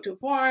Cote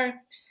d'Ivoire?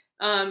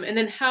 And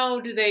then how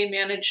do they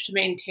manage to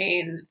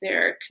maintain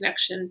their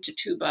connection to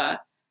Touba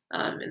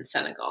in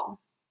Senegal?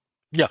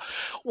 Yeah,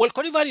 well,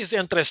 Cote d'Ivoire is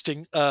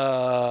interesting,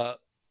 for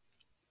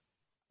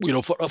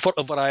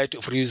a variety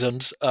of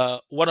reasons.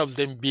 One of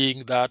them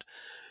being that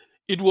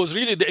it was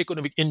really the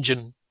economic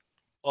engine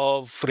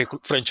of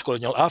French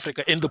colonial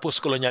Africa. In the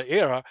post-colonial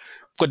era,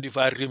 Cote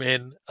d'Ivoire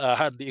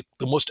had the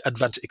most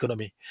advanced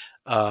economy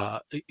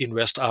in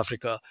West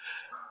Africa.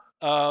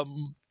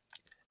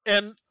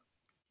 And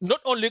not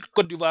only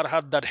Cote d'Ivoire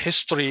had that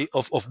history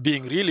of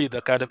being really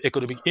the kind of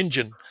economic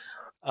engine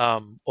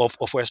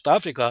of West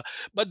Africa,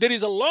 but there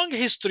is a long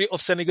history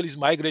of Senegalese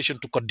migration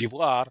to Cote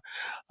d'Ivoire,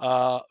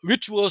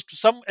 which was to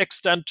some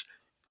extent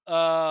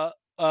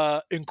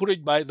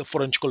encouraged by the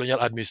French colonial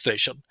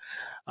administration.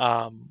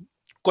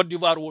 Cote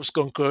d'Ivoire was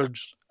conquered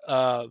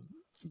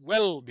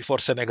well before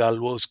Senegal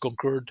was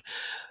conquered.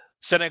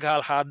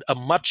 Senegal had a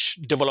much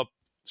developed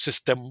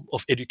system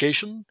of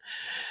education,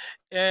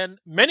 and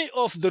many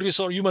of the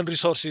human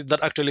resources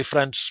that actually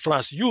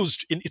France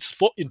used in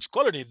its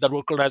colonies that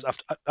were colonized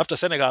after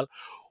Senegal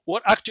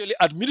were actually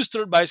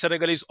administered by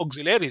Senegalese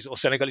auxiliaries or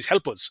Senegalese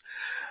helpers.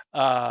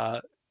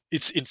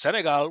 It's in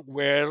Senegal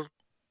where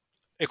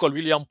School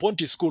William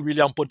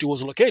Ponty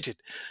was located.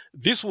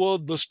 This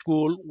was the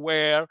school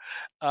where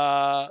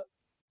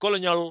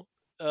colonial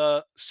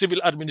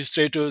civil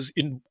administrators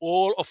in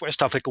all of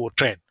West Africa were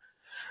trained.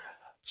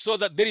 So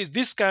that there is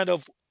this kind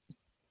of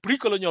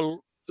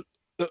pre-colonial,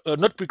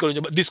 not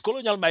pre-colonial, but this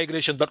colonial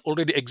migration that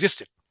already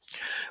existed.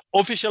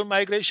 Official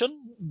migration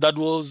that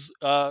was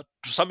to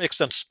some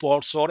extent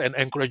sponsored and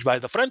encouraged by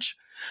the French,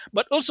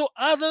 but also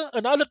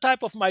another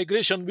type of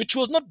migration which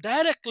was not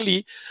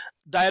directly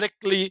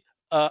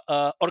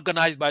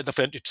organized by the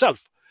French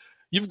itself.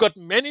 You've got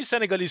many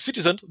Senegalese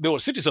citizens, they were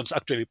citizens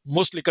actually,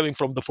 mostly coming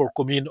from the four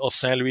communes of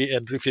Saint Louis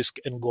and Rufisque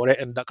and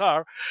Gorée and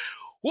Dakar,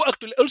 who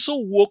actually also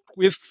worked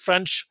with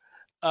French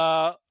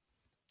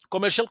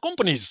commercial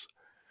companies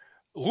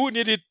who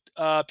needed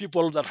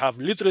people that have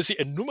literacy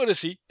and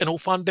numeracy, and who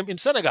found them in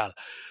Senegal.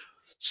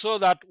 So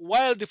that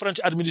while the French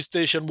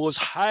administration was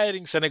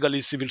hiring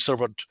Senegalese civil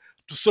servants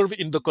to serve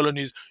in the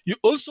colonies, you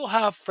also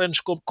have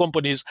French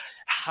companies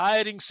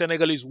hiring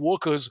Senegalese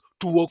workers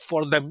to work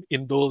for them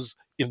in those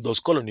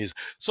colonies.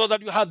 So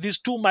that you have these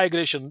two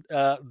migrations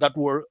that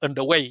were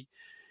underway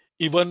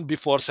even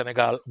before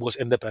Senegal was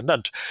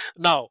independent.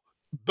 Now,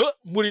 the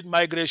Murid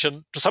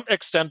migration, to some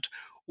extent,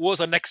 was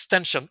an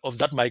extension of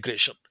that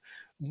migration.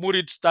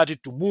 Murid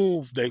started to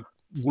move. They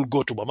will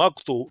go to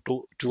Bamako,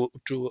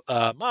 to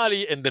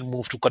Mali, and then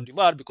move to Cote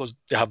d'Ivoire because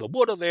they have a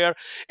border there.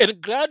 And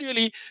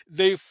gradually,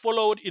 they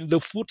followed in the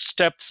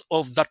footsteps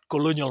of that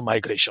colonial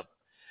migration.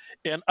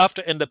 And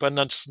after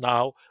independence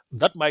now,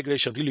 that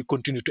migration really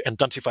continued to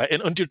intensify.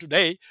 And until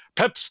today,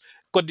 perhaps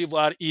Cote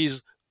d'Ivoire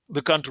is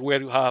the country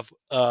where you have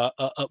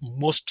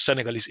most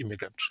Senegalese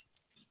immigrants.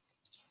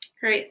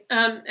 Great.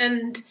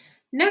 And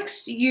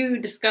next, you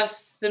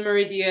discuss the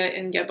Mouridia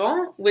in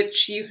Gabon,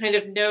 which you kind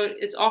of note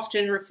is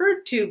often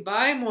referred to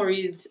by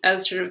Mourides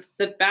as sort of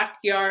the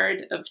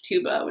backyard of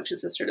Touba, which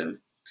is a sort of,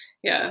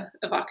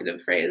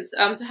 evocative phrase.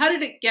 So how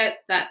did it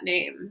get that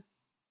name?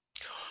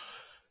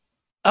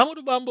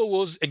 Amadou Bamba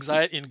was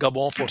exiled in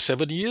Gabon for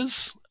 7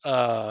 years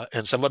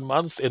and 7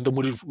 months, and the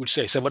Mouride would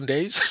say 7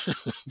 days.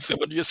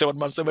 7 years, 7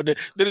 months, 7 days.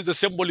 There is a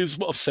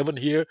symbolism of 7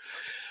 here.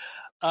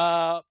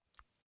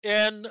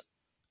 And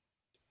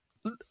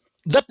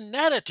the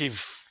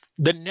narrative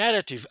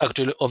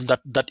actually of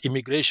that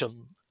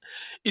immigration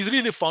is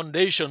really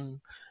foundational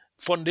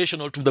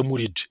to the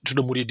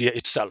Mouridia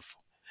itself.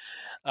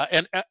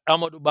 And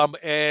Amadou Bamba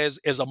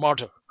as a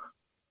martyr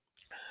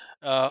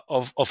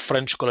of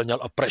French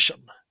colonial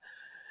oppression.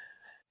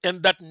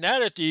 And that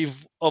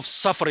narrative of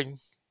suffering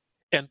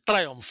and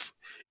triumph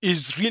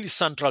is really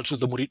central to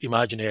the Mouride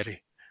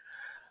imaginary.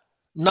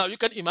 Now you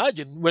can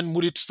imagine when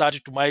Mouride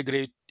started to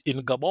migrate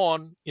in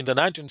Gabon in the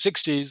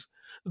 1960s,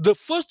 the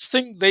first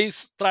thing they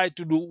tried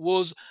to do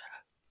was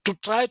to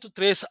try to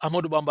trace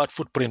Amadou Bamba's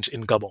footprints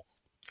in Gabon.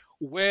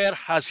 Where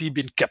has he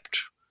been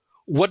kept?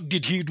 What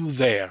did he do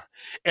there?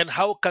 And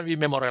how can we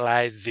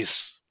memorialize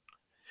this?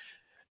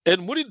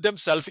 And Murid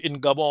themselves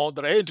in Gabon,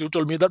 the entry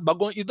told me that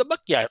Gabon is the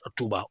backyard of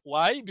Touba.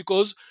 Why?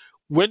 Because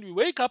when we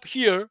wake up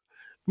here,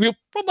 we're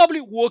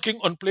probably walking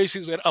on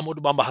places where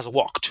Ahmadou Bamba has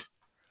walked.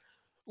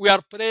 We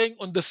are praying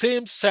on the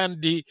same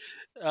sandy,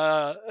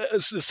 the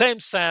same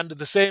sand,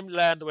 the same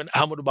land when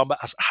Ahmadou Bamba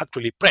has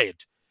actually prayed.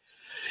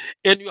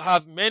 And you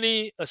have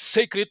many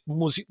sacred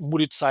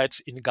Murid sites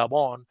in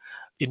Gabon,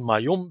 in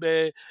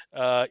Mayombe,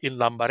 in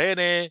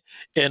Lambaréné,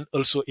 and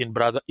also in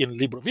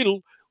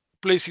Libreville,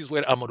 places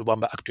where Ahmadou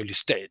Bamba actually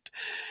stayed.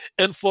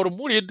 And for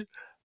Murid,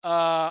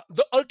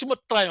 the ultimate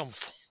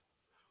triumph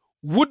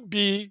would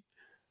be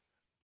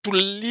to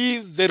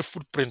leave their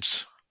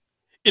footprints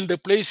in the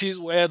places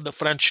where the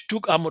French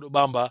took Ahmadou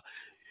Bamba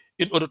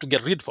in order to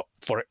get rid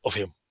of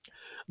him.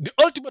 The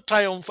ultimate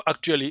triumph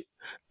actually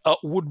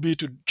would be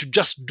to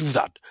just do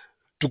that,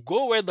 to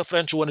go where the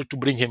French wanted to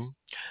bring him,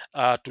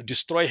 to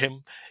destroy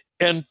him,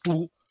 and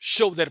to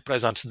show their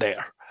presence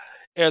there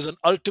as an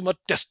ultimate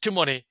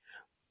testimony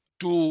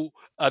to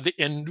the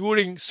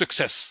enduring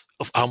success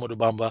of Ahmadou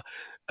Bamba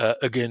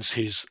against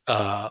his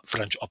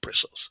French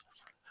oppressors.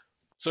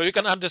 So you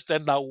can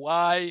understand now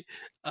why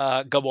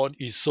Gabon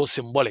is so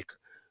symbolic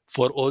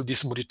for all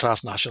this Murid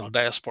transnational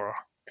diaspora.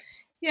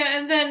 Yeah,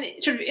 and then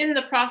sort of in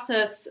the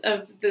process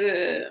of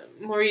the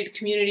Murid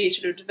community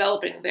sort of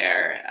developing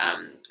there,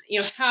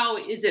 how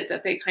is it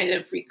that they kind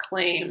of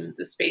reclaim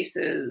the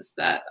spaces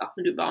that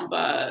Ahmadou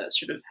Bamba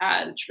sort of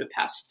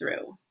passed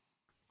through?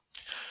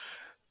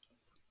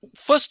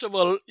 First of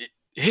all,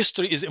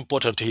 history is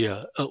important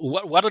here.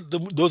 What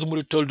those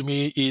Murid told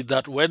me is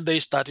that when they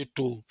started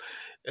to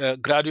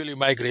gradually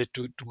migrate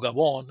to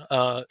Gabon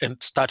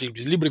and started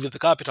with Libreville, the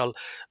capital,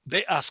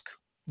 they asked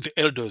the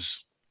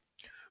elders,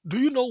 do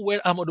you know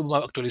where Ahmadou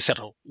Bamba actually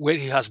settled, where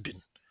he has been?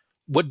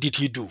 What did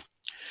he do?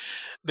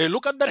 They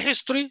look at their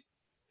history,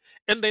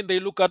 and then they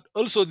look at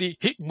also the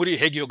Murid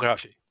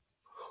hagiography,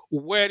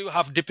 where you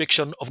have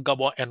depiction of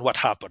Gabon and what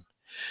happened.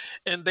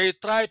 And they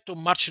try to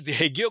match the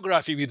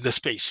hagiography with the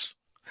space.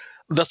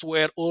 That's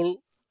where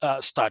all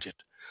started.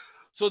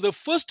 So the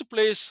first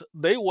place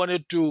they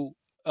wanted to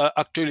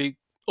actually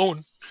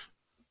own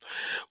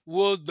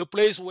was the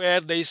place where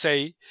they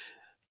say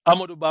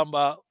Ahmadou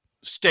Bamba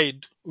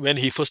stayed when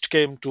he first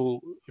came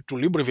to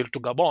Libreville, to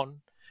Gabon,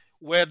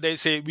 where they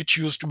say, which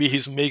used to be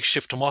his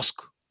makeshift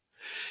mosque,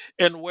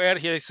 and where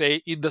he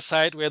say is the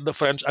site where the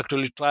French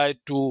actually tried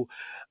to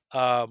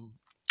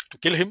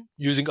kill him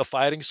using a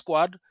firing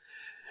squad.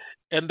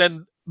 And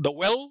then the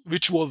well,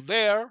 which was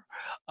there,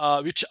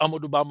 which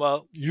Ahmadou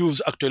Bamba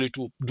used actually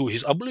to do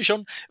his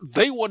ablution,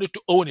 they wanted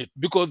to own it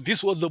because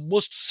this was the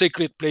most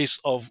sacred place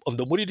of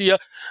the Muridia,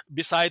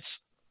 besides,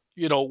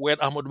 where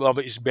Ahmadou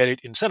Bamba is buried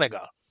in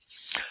Senegal.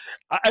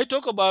 I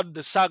talk about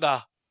the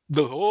saga,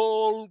 the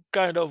whole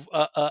kind of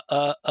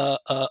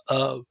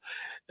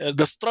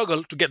the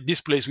struggle to get this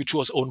place, which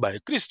was owned by a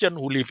Christian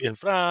who lived in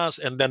France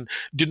and then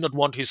did not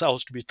want his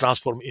house to be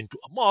transformed into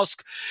a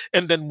mosque.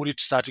 And then Murid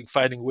started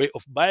finding a way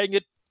of buying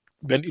it.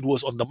 When it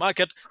was on the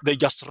market, they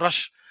just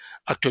rushed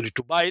actually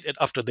to buy it. And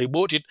after they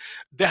bought it,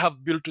 they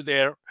have built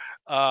there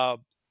a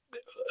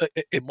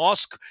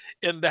mosque,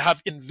 and they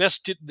have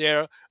invested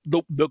there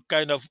the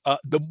kind of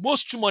the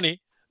most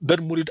money that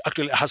Murid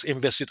actually has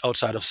invested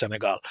outside of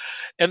Senegal.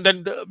 And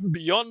then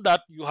beyond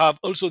that, you have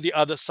also the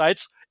other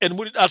sites, and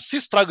Murid are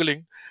still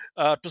struggling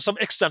to some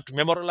extent to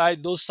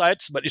memorialize those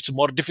sites, but it's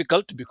more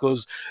difficult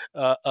because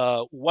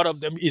one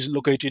of them is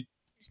located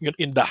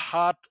in the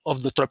heart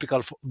of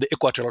the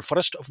equatorial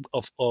forest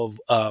of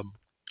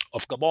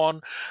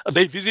Gabon.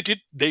 They visit it,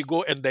 they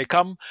go and they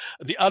come.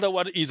 The other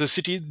one is a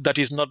city that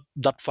is not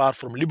that far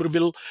from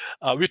Libreville,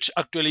 which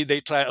actually they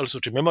try also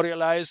to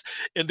memorialize.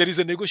 And there is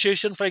a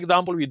negotiation, for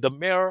example, with the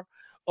mayor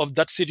of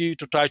that city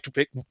to try to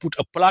put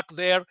a plaque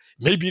there,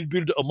 maybe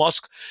build a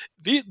mosque.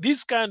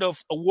 This kind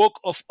of a work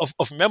of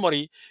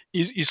memory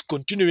is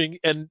continuing,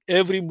 and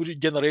every Murid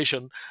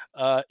generation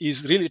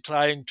is really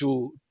trying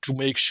to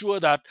make sure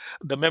that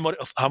the memory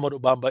of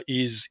Ahmadou Bamba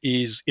is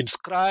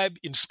inscribed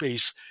in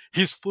space.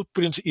 His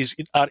footprints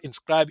are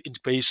inscribed in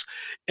space,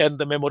 and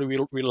the memory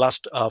will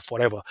last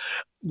forever.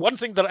 One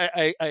thing that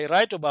I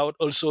write about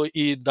also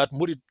is that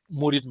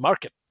Murid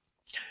market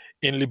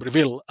in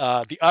Libreville,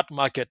 the art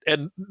market.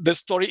 And the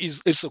story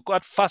is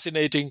quite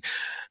fascinating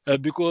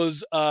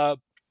because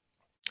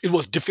it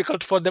was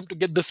difficult for them to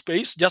get the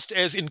space, just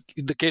as in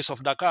the case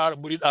of Dakar.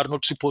 Murid are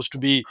not supposed to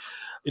be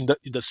in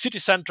the city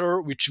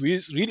center, which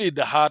is really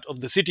the heart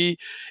of the city,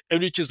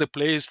 and which is a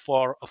place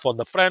for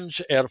the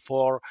French or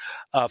for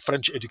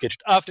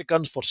French-educated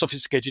Africans, for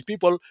sophisticated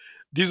people.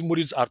 These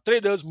Murids are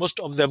traders.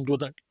 Most of them do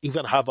not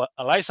even have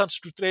a license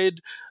to trade.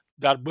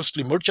 They are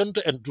mostly merchant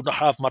and do not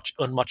have much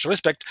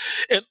respect.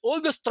 And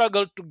all the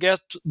struggle to get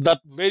that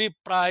very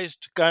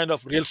prized kind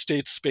of real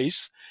estate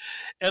space,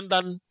 and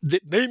then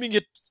naming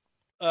it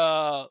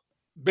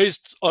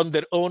based on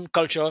their own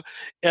culture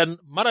and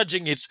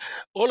managing it,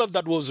 all of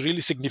that was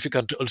really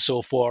significant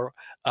also for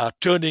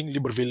turning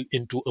Libreville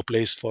into a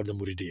place for the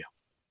Muridia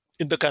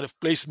in the kind of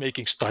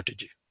place-making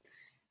strategy.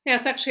 Yeah,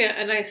 it's actually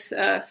a nice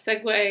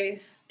segue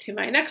to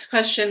my next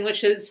question,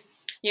 which is,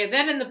 Yeah,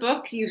 then in the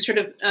book, you sort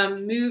of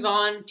move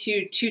on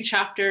to two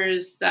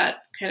chapters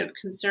that kind of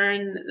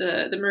concern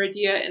the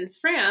Meridia in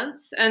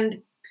France,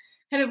 and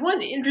kind of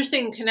one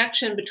interesting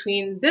connection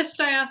between this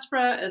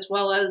diaspora as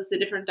well as the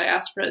different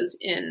diasporas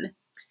in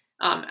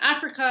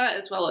Africa,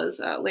 as well as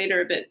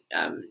later a bit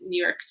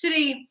New York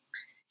City,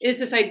 is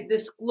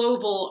this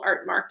global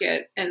art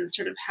market and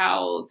sort of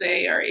how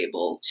they are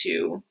able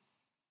to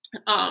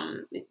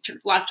sort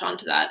of latch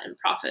onto that and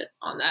profit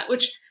on that,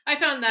 which I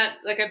found that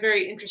like a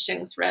very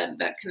interesting thread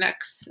that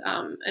connects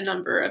a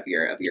number of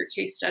your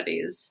case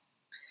studies.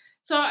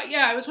 So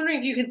yeah, I was wondering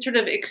if you could sort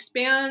of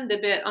expand a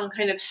bit on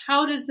kind of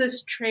how does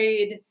this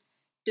trade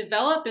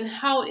develop and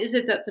how is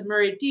it that the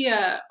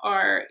Meridia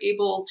are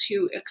able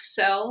to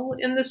excel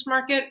in this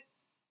market?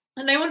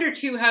 And I wonder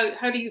too,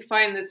 how do you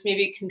find this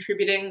maybe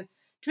contributing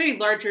to maybe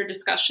larger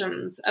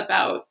discussions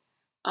about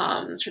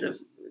sort of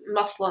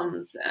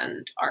Muslims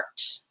and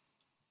art?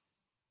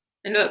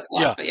 I know that's a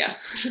lot, but yeah.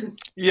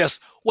 Yes.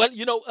 Well,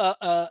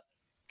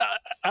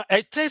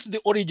 I trace the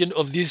origin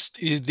of this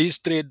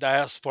trade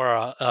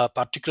diaspora,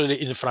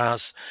 particularly in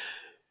France,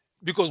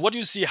 because what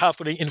you see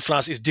happening in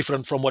France is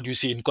different from what you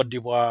see in Cote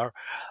d'Ivoire.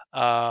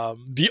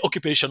 The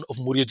occupation of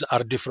Mourids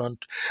are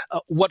different.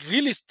 What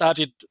really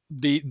started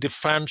the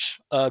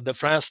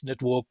France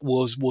network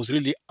was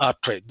really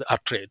art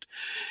trade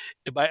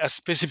by a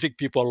specific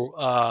people.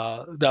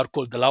 They are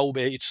called the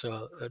Laoube. It's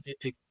an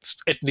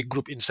ethnic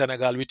group in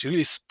Senegal which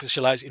really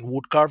specialize in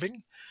wood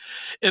carving,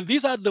 and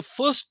these are the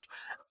first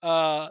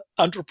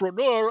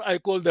entrepreneur, I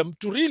call them,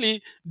 to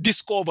really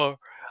discover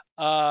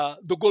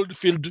the gold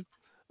field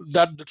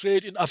that the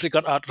trade in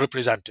African art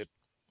represented.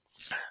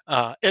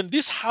 And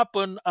this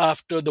happened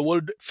after the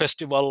World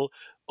Festival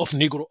of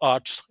Negro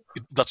Arts,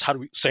 that's how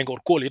we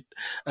Senghor call it,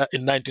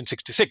 in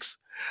 1966.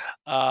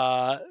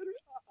 I've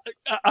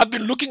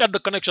been looking at the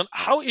connection,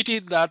 how it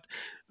is that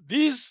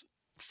these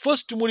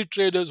first Murid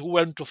traders who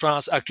went to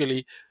France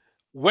actually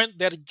went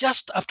there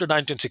just after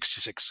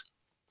 1966.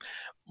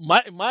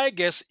 My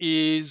guess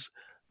is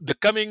the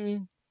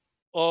coming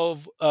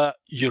of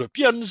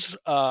Europeans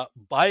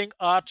buying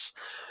art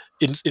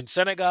in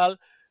Senegal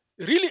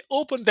really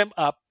opened them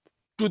up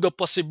to the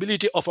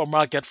possibility of a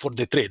market for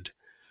the trade.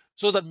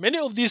 So that many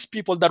of these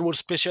people that were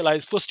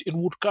specialized first in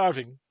wood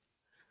carving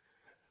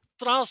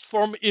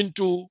transformed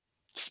into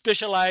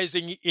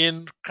specializing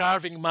in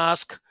carving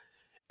masks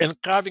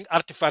and carving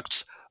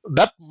artifacts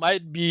that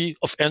might be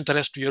of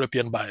interest to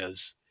European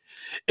buyers,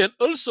 and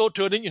also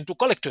turning into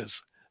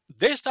collectors.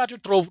 They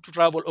started to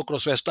travel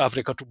across West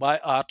Africa to buy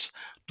art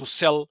to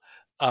sell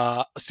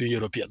to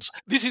Europeans.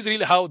 This is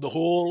really how the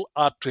whole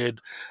art trade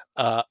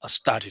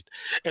started.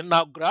 And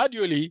now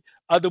gradually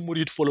other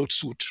Murid followed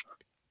suit.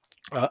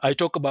 I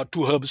talk about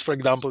two hubs, for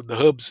example, the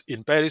hubs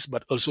in Paris,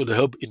 but also the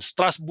hub in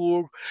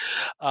Strasbourg.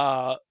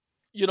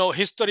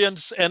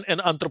 Historians and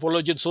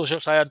anthropologists and social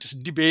scientists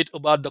debate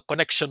about the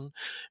connection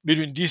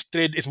between this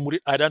trade and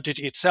Murid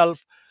identity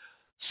itself.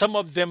 Some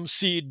of them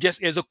see it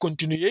just as a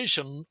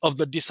continuation of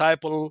the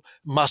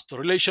disciple-master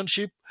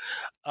relationship.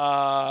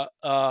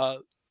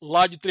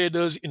 Large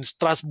traders in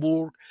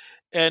Strasbourg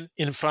and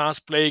in France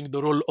playing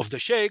the role of the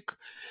sheikh,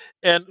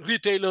 and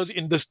retailers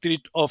in the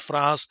street of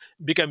France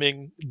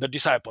becoming the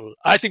disciple.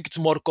 I think it's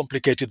more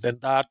complicated than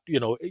that.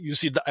 You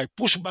see that I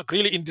push back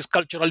really in this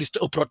culturalist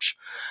approach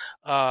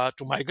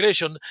to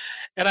migration,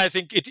 and I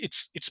think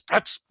it's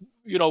perhaps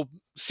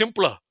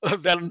simpler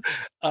than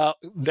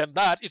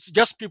that. It's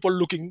just people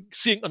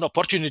seeing an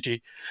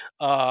opportunity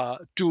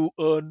to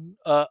earn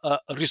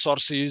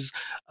resources,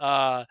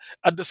 at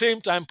the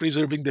same time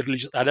preserving their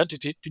religious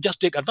identity, to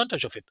just take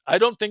advantage of it. I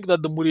don't think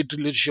that the Murid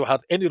leadership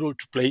has any role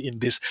to play in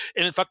this.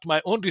 And in fact,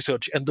 my own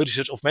research and the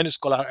research of many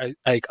scholars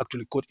I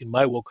actually quote in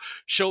my work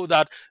show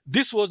that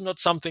this was not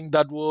something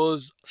that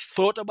was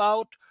thought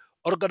about,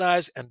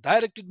 organized and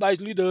directed by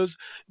leaders.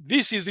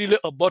 This is really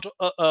a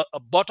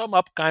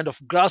bottom-up kind of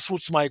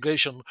grassroots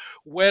migration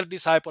where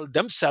disciples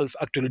themselves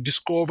actually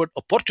discovered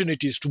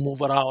opportunities to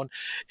move around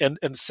and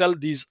sell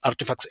these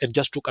artifacts and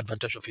just took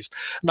advantage of it.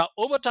 Now,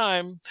 over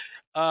time,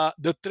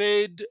 the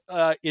trade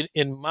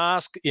in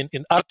mask,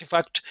 in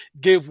artifact,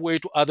 gave way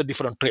to other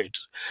different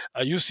trades.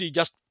 You see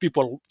just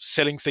people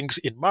selling things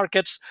in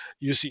markets,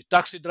 you see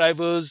taxi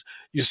drivers,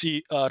 you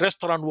see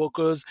restaurant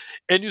workers,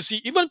 and you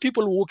see even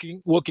people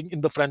working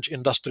in the French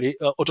industry,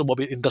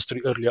 automobile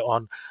industry earlier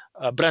on,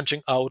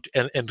 branching out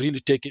and really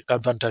taking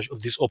advantage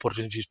of these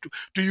opportunities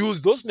to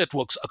use those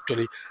networks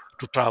actually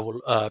to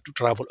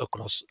travel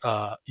across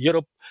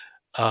Europe,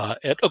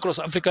 and across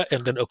Africa,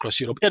 and then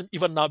across Europe, and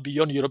even now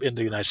beyond Europe in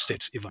the United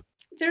States even.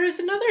 There is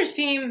another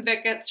theme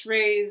that gets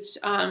raised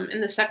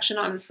in the section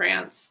on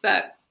France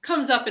that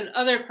comes up in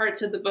other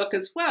parts of the book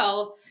as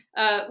well,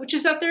 which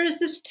is that there is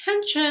this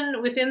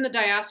tension within the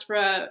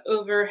diaspora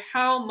over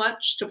how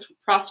much to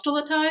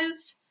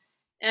proselytize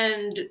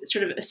and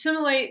sort of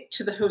assimilate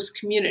to the host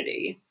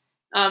community.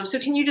 So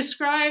can you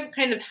describe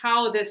kind of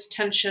how this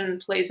tension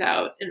plays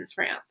out in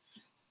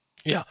France?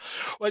 Yeah,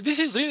 well, this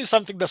is really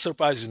something that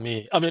surprises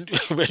me. I mean,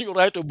 when you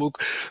write a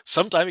book,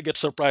 sometimes you get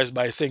surprised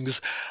by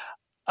things.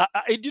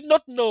 I did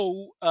not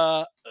know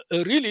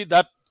really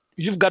that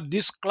you've got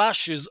these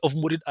clashes of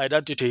Murid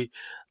identity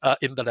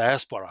in the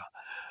diaspora.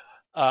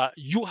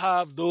 You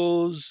have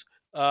those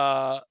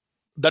I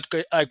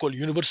call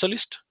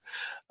universalist,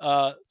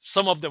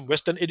 some of them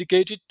Western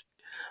educated,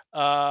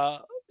 uh,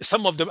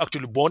 some of them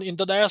actually born in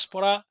the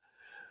diaspora,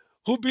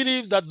 who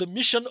believe that the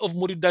mission of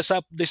Murid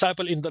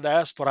disciple in the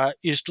diaspora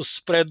is to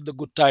spread the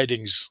good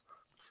tidings,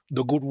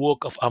 the good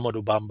work of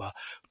Ahmadu Bamba,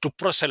 to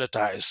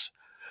proselytize,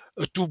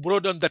 to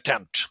broaden the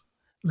tent.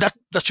 That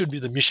should be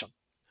the mission.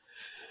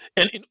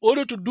 And in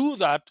order to do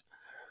that,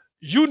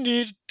 you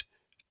need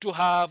to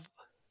have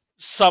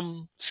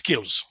some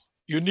skills.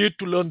 You need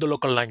to learn the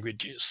local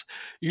languages.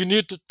 You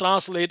need to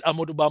translate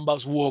Ahmadu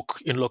Bamba's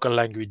work in local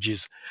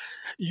languages.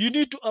 You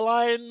need to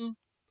align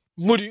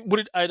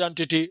Murid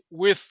identity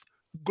with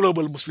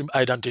global Muslim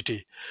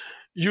identity.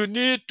 You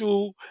need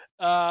to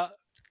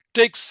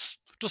take,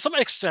 to some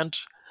extent,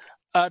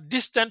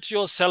 distance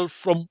yourself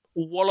from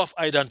Wolof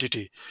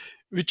identity,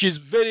 which is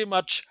very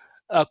much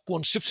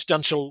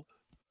consubstantial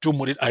to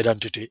Murid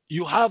identity.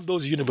 You have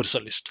those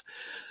universalists.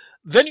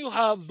 Then you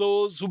have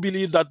those who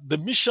believe that the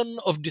mission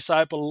of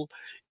disciple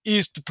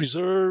is to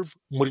preserve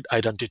Murid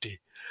identity,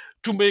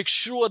 to make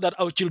sure that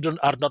our children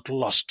are not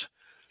lost,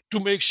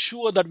 to make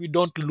sure that we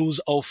don't lose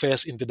our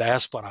face in the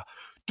diaspora,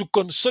 to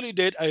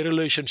consolidate our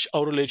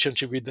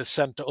relationship with the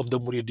center of the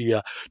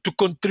Muridiya, to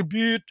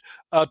contribute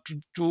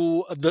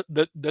to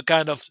the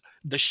kind of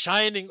the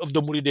shining of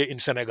the Muridiya in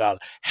Senegal,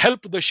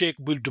 help the Sheikh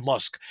build the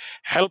mosque,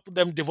 help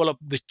them develop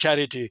the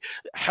charity,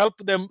 help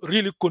them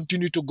really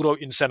continue to grow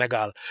in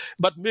Senegal,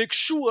 but make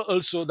sure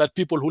also that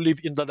people who live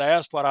in the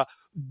diaspora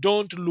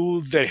don't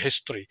lose their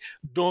history,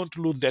 don't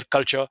lose their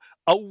culture.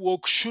 Our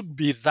work should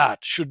be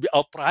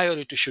our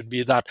priority should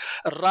be that,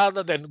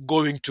 rather than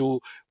going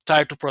to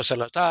try to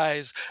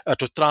proselytize,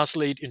 to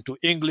translate into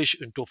English,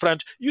 into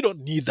French. You don't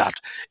need that.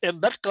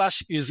 And that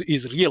clash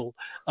is real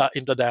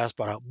in the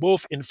diaspora,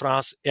 both in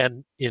France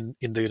and in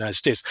the United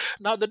States.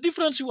 Now, the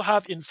difference you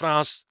have in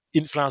France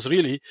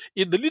really,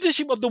 in the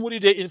leadership of the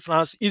Muridiya in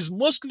France is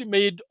mostly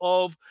made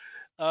of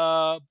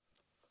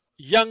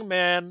young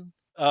men,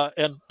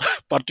 and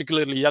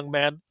particularly young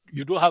men.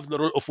 You do have the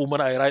role of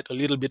women. I write a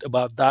little bit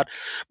about that,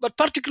 but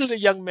particularly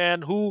young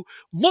men who,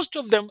 most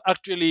of them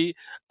actually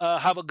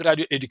have a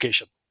graduate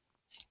education.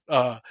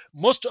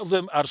 Most of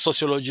them are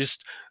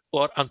sociologists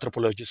or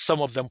anthropologists,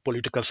 some of them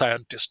political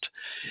scientists.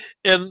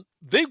 And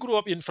they grew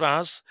up in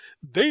France.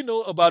 They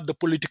know about the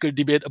political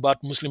debate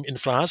about Muslim in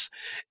France.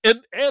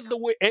 And the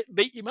way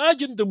they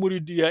imagine the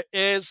Muridiya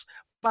as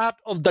part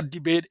of that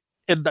debate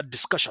and that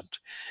discussion.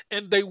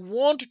 And they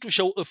want to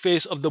show a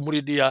face of the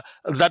Muridiya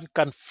that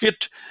can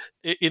fit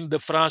in the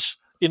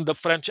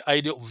French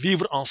idea of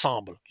vivre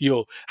ensemble.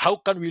 How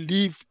can we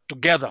live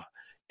together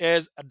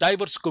as a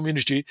diverse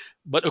community,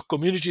 but a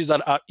community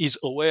that is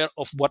aware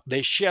of what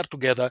they share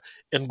together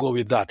and go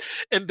with that.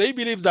 And they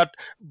believe that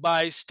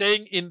by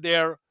staying in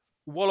their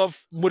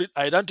Wolof Murid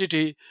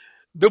identity,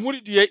 the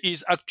Muridiya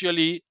is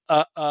actually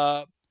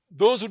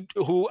those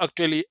who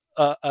actually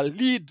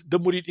lead the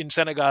Murid in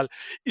Senegal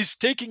is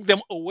taking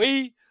them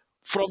away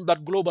from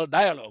that global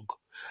dialogue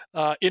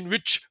in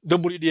which the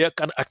Muridiya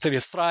can actually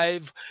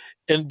thrive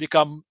and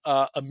become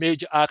a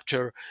major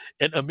actor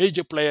and a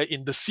major player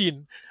in the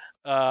scene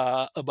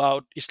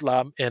about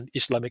Islam and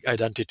Islamic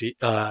identity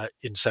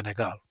in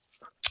Senegal.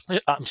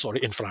 I'm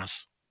sorry, in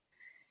France.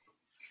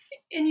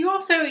 And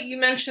you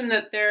mentioned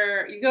that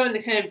you go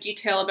into kind of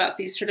detail about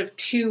these sort of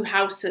two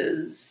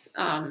houses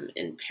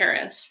in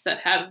Paris that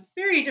have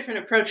very different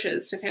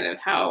approaches to kind of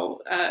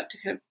how to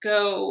kind of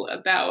go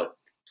about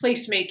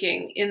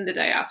placemaking in the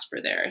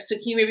diaspora there. So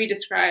can you maybe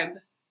describe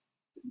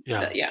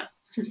that? Yeah.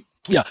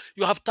 Yeah,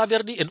 you have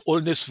Taverny and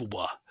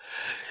Aulnay-sous-Bois.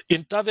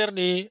 In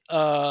Taverny,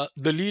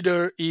 the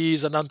leader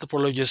is an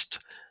anthropologist,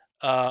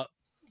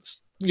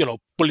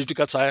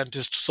 political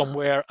scientist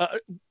somewhere,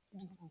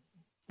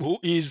 who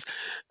is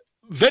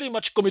very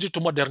much committed to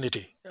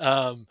modernity.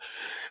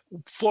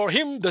 For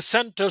him, the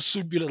center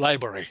should be the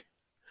library.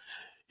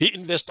 He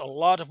invests a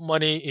lot of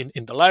money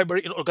in the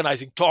library, in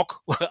organizing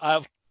talk.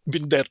 I've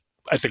been there,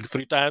 I think,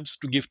 3 times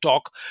to give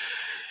talk.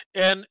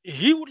 And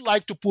he would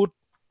like to put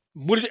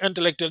Murid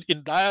intellectuals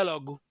in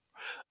dialogue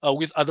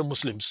with other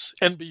Muslims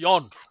and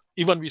beyond,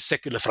 even with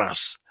secular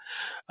France.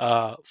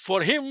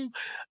 For him,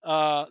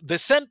 the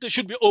center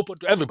should be open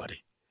to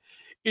everybody.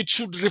 It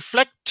should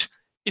reflect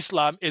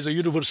Islam as a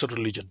universal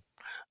religion,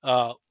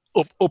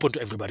 open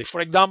to everybody. For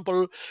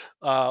example,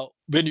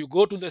 when you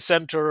go to the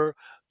center,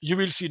 you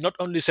will see not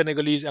only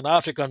Senegalese and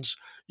Africans,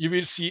 you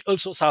will see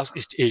also South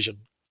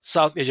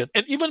Asian,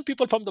 and even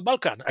people from the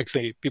Balkan,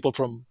 actually, people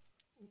from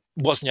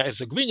Bosnia and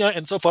Herzegovina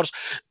and so forth,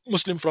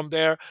 Muslim from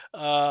there,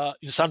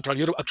 in Central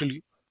Europe,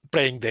 actually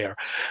praying there.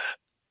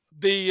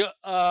 The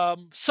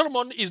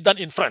sermon is done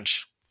in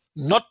French,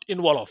 not in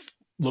Wolof,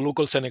 the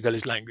local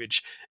Senegalese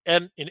language,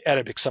 and in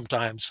Arabic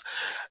sometimes.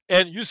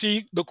 And you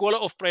see, the caller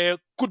of prayer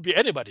could be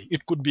anybody.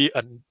 It could be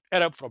an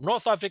Arab from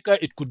North Africa,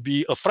 it could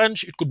be a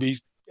French, it could be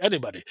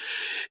anybody.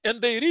 And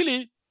they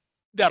really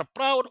they are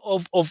proud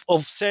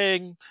of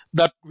saying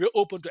that we're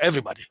open to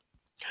everybody.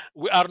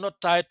 We are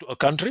not tied to a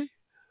country.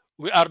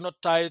 We are not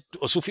tied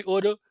to a Sufi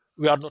order.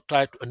 We are not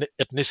tied to an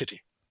ethnicity.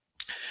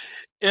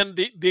 And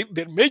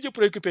their major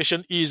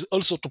preoccupation is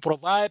also to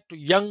provide to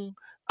young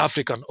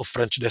African of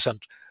French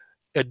descent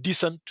a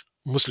decent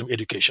Muslim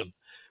education,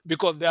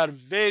 because they are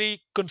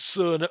very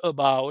concerned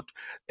about,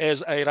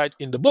 as I write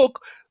in the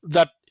book,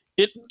 that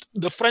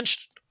the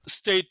French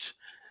state,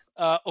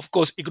 of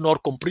course, ignore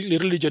completely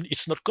religion.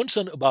 It's not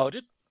concerned about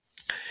it.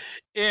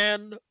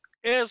 And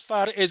as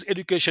far as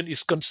education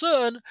is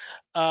concerned,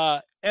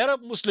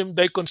 Arab Muslim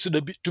they consider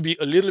to be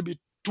a little bit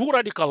too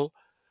radical,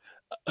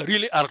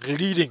 really are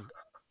leading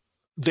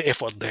the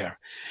effort there.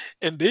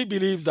 And they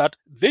believe that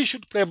they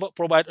should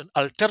provide an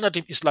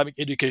alternative Islamic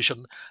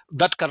education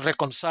that can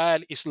reconcile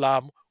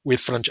Islam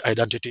with French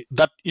identity.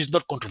 That is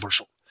not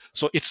controversial.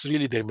 So it's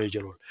really their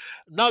major role.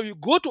 Now you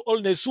go to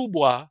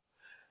Aulnay-sous-Bois,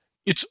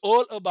 it's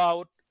all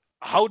about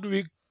how do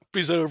we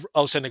preserve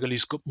our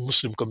Senegalese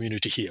Muslim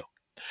community here.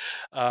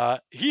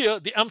 Here,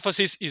 the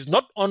emphasis is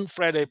not on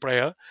Friday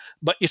prayer,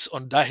 but it's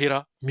on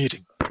Dahira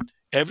meeting.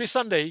 Every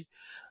Sunday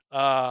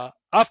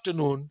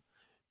afternoon,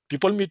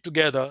 people meet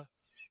together,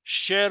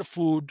 share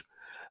food,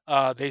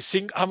 they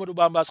sing Ahmadou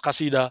Bamba's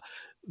Qasida,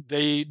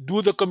 they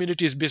do the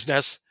community's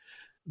business,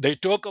 they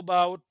talk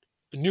about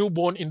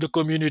newborn in the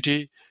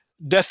community,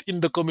 death in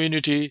the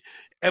community,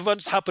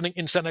 events happening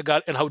in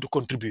Senegal, and how to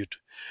contribute.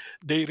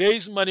 They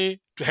raise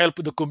money to help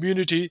the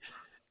community.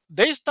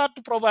 They start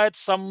to provide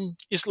some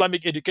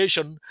Islamic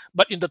education,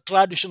 but in the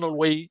traditional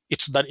way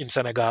it's done in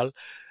Senegal.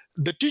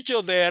 The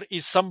teacher there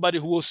is somebody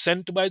who was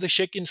sent by the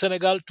Sheikh in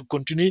Senegal to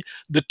continue.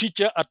 The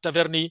teacher at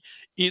Taverny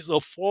is a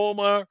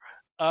former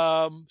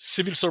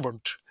civil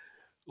servant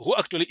who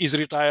actually is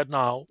retired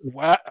now,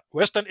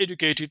 Western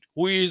educated,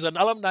 who is an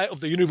alumni of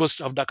the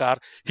University of Dakar.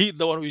 He's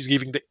the one who is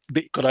giving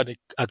the Quranic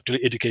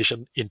actually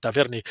education in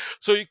Taverny.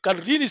 So you can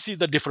really see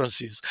the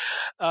differences.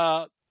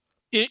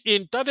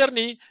 In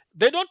Taverny,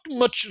 they don't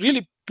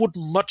really put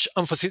much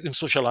emphasis in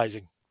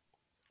socializing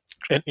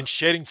and in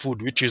sharing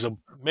food, which is a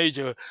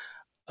major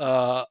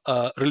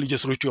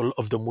religious ritual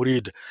of the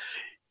Murid.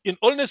 In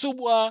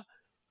Aulnay-sous-Bois,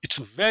 it's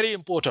very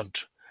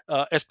important,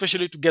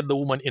 especially to get the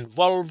woman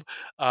involved,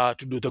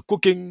 to do the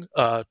cooking,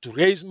 to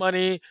raise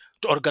money,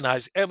 to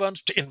organize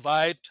events, to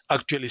invite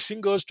actually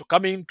singers to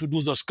come in to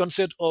do those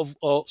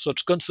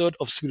such concert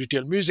of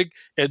spiritual music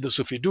as the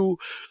Sufi do.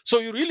 So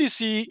you really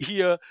see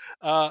here,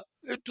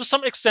 to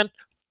some extent,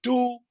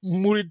 two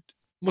Murid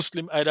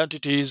Muslim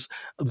identities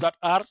that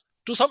are,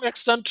 to some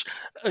extent,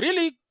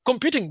 really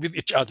competing with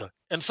each other.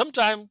 And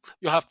sometimes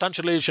you have tense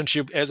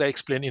relationship, as I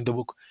explain in the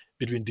book,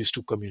 between these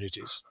two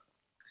communities.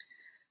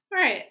 All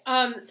right.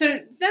 So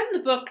then the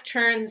book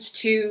turns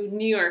to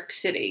New York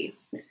City.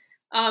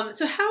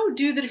 So how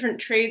do the different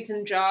trades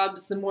and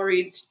jobs the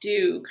Morids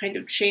do kind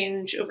of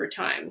change over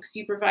time? Because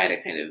you provide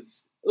a kind of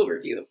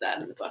overview of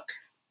that in the book.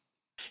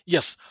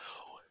 Yes.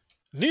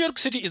 New York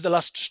City is the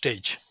last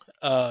stage.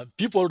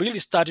 People really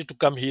started to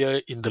come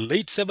here in the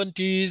late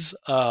 70s,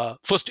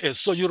 first as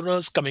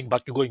sojourners going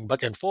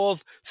back and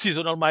forth,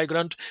 seasonal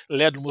migrant,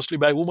 led mostly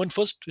by women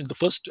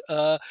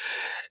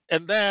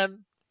and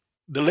then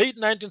the late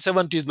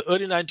 1970s, the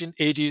early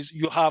 1980s,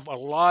 you have a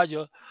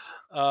larger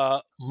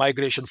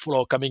migration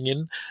flow coming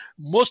in.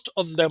 Most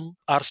of them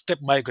are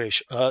step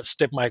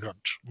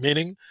migrant,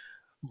 meaning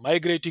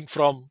migrating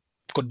from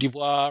Cote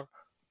d'Ivoire,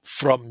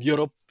 from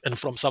Europe, and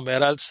from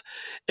somewhere else.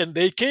 And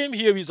they came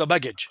here with a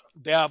baggage.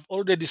 They have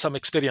already some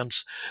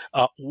experience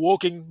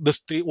walking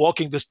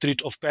the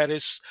street of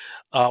Paris,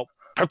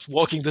 perhaps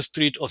walking the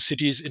street of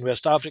cities in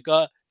West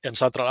Africa and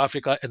Central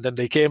Africa, and then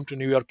they came to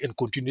New York and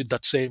continued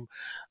that same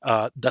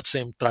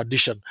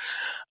tradition.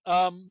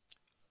 One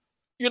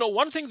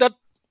thing that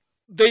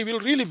they will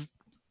really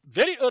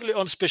very early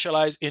on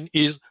specialize in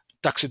is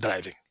taxi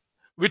driving,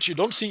 which you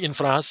don't see in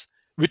France,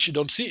 which you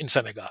don't see in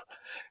Senegal.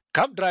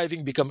 Cab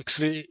driving become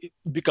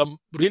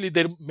really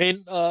their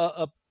main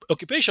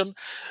occupation,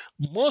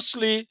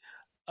 mostly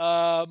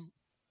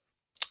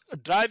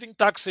driving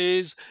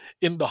taxis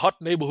in the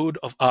hot neighborhood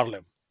of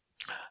Harlem.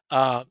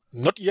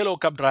 Not yellow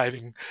cab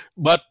driving,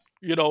 but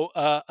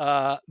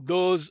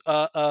those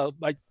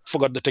I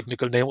forgot the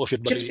technical name of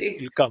it, but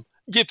it'll come.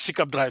 Gypsy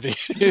cab driving.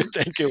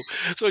 Thank you.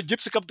 So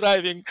gypsy cab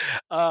driving,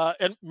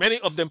 and many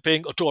of them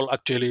paying a toll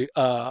actually,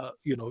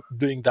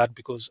 doing that,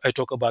 because I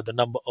talk about the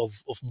number of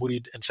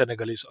Murid and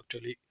Senegalese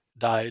actually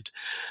died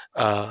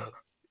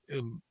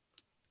in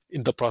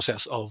the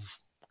process of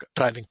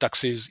driving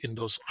taxis in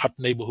those hot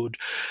neighborhood.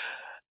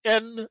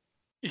 And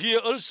here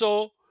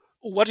also,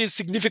 what is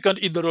significant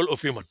is the role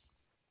of women.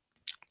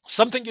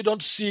 Something you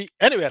don't see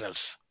anywhere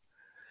else,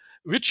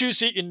 which you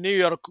see in New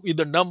York with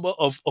the number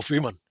of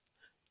women.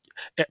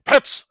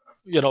 Perhaps,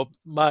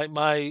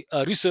 my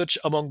research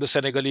among the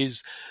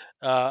Senegalese,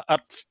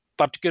 at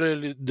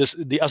particularly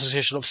the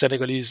Association of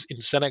Senegalese in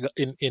Senegal,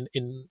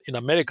 in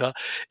America,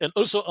 and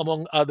also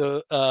among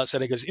other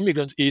Senegalese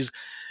immigrants, is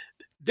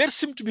there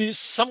seems to be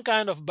some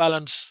kind of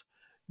balance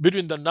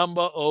between the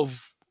number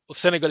of of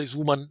Senegalese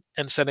women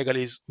and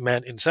Senegalese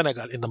men in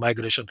Senegal in the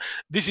migration.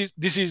 This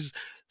is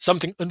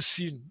something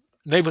unseen,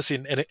 never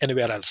seen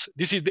anywhere else.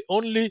 This is the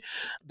only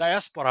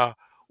diaspora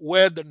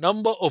where the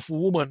number of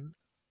women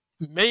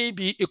may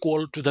be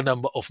equal to the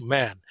number of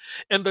men.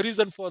 And the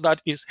reason for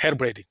that is hair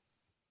braiding.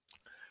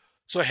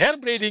 So hair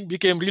braiding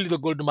became really the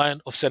gold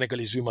mine of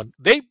Senegalese women.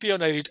 They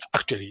pioneered it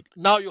actually.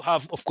 Now you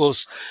have, of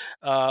course,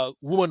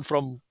 women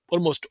from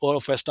almost all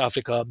of West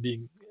Africa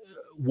being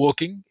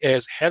working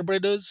as hair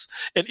braiders,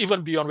 and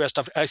even beyond West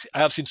Africa. I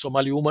have seen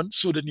Somali women,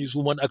 Sudanese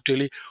women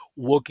actually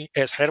working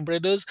as hair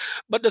braiders.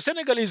 But the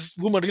Senegalese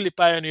women really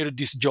pioneered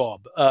this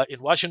job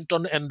in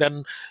Washington, and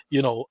then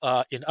in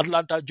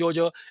Atlanta,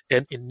 Georgia,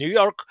 and in New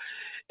York.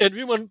 And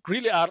women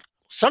really are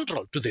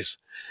central to this.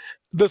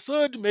 The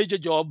third major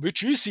job,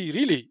 which we see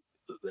really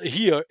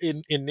here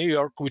in New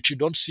York, which you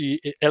don't see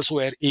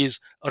elsewhere, is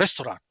a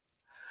restaurant.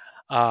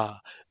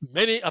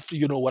 Many of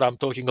you know what I'm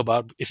talking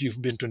about. If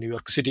you've been to New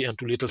York City and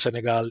to Little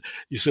Senegal,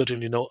 you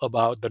certainly know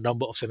about the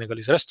number of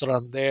Senegalese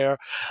restaurants there.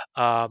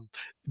 That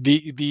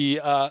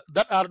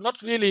are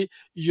not really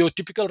your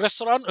typical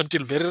restaurant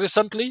until very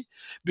recently,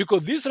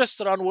 because these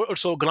restaurants were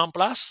also Grand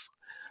Place.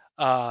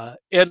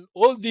 And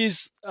all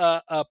these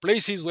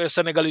places where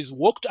Senegalese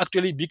worked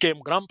actually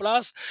became Grand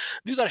Place.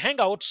 These are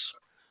hangouts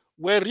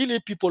where really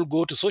people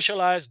go to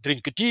socialize,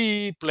 drink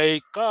tea,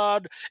 play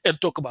card,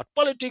 and talk about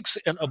politics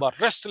and about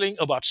wrestling,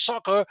 about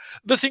soccer,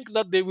 the things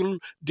that they will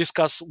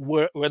discuss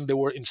when they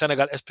were in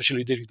Senegal,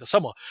 especially during the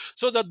summer.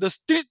 So that the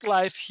street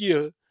life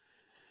here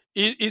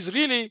is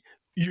really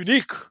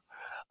unique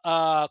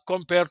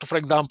compared to, for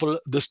example,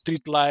 the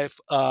street life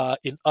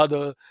in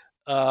other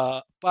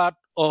part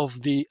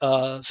of the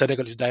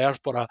Senegalese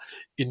diaspora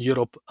in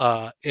Europe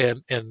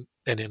and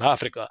in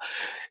Africa.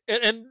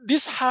 And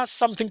this has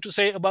something to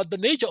say about the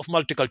nature of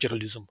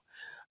multiculturalism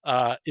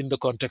in the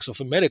context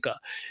of America.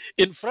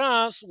 In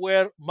France,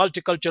 where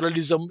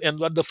multiculturalism and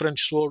what the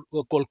French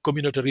call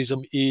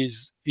communautarism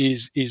is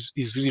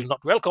really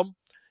not welcome,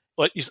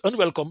 or is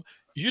unwelcome,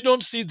 you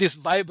don't see this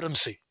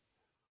vibrancy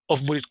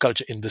of Murid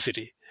culture in the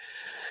city.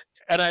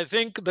 And I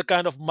think the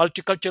kind of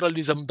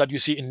multiculturalism that you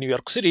see in New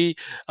York City,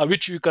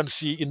 which you can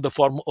see in the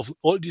form of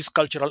all these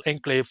cultural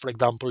enclave, for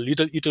example,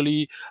 Little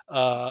Italy,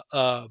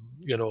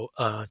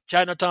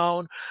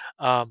 Chinatown,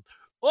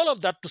 all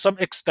of that to some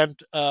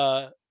extent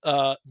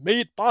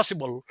made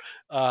possible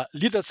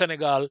Little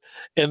Senegal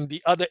and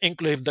the other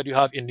enclaves that you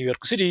have in New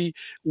York City,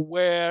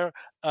 where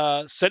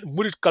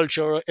Murid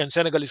culture and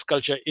Senegalese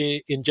culture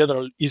in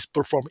general is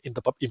performed in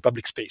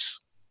public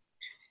space.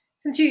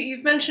 Since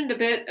you've mentioned a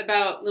bit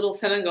about Little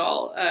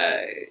Senegal,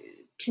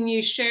 can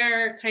you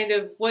share kind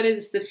of what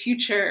is the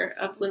future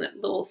of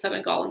Little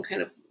Senegal and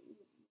kind of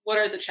what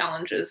are the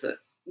challenges that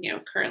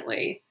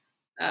currently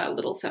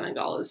Little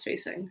Senegal is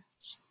facing?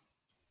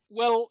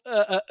 Well,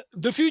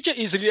 the future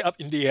is really up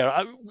in the air.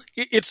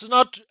 It's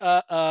not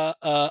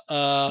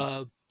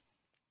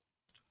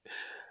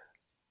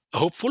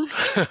hopeful,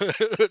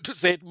 to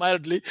say it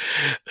mildly.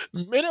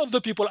 Many of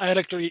the people I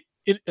actually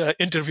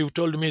interviewed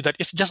told me that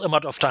it's just a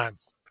matter of time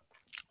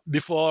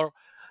before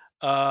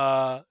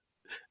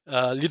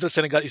Little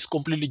Senegal is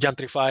completely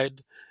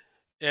gentrified,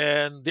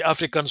 and the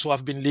Africans who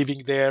have been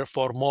living there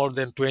for more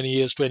than 20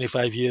 years,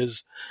 25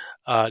 years,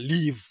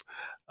 leave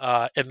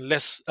and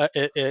less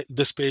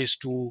the space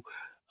to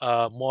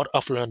more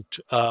affluent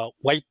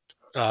white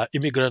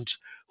immigrants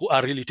who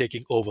are really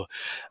taking over.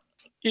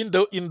 In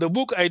the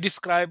book, I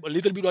describe a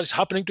little bit what is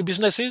happening to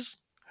businesses,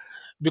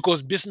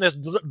 because business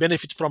do not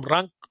benefit from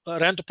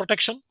rent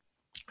protection.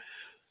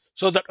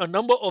 So that a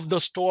number of the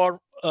store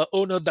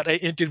owners that I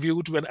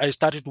interviewed when I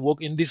started to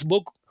work in this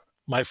book,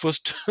 my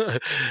first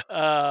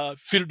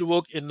field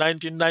work in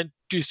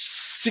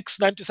 1996,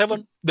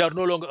 97, they are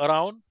no longer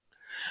around.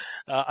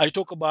 I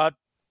talk about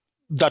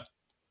that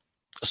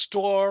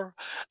store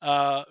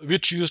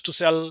which used to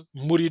sell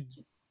Murid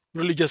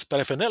religious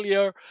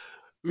paraphernalia,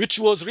 which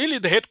was really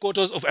the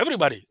headquarters of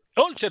everybody.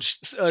 All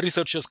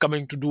researchers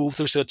coming to do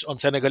research on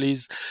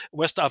Senegalese,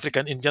 West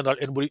African in general,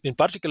 and Murid in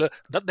particular,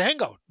 that's the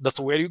hangout. That's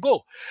where you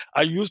go.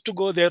 I used to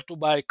go there to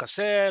buy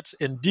cassettes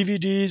and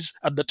DVDs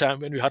at the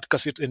time when we had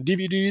cassettes and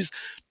DVDs,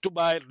 to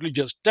buy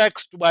religious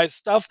texts, to buy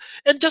stuff,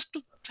 and just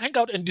to hang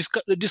out and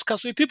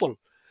discuss with people.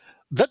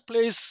 That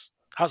place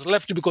has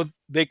left because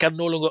they can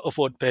no longer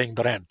afford paying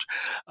the rent.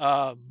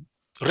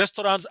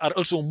 Restaurants are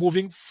also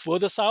moving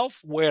further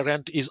south where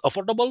rent is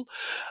affordable.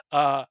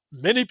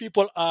 Many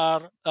people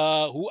are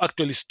who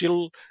actually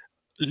still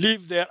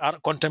live there are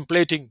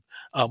contemplating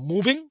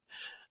moving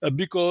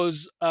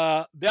because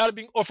they are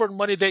being offered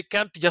money they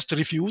can't just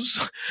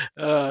refuse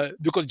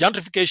because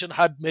gentrification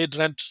had made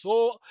rent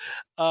so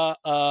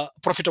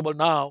profitable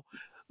now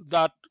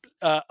that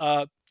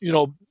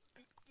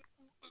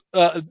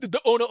the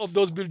owner of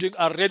those buildings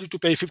are ready to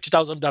pay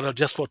 $50,000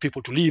 just for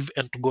people to leave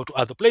and to go to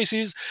other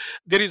places.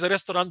 There is a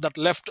restaurant that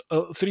left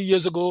 3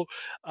 years ago.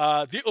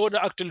 The owner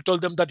actually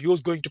told them that he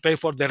was going to pay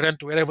for the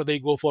rent wherever they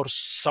go for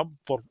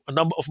a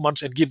number of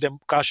months and give them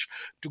cash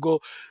to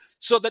go.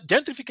 So that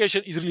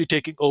gentrification is really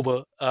taking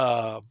over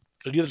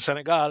Little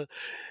Senegal.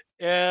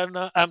 And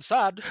I'm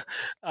sad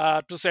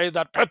to say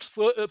that perhaps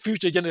for a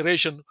future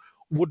generation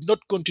would not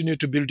continue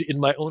to build in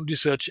my own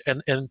research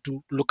and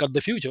to look at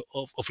the future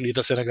of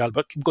Little Senegal,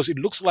 but because it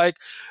looks like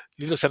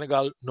Little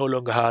Senegal no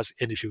longer has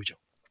any future.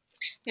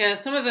 Yeah,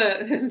 some of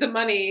the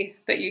money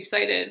that you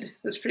cited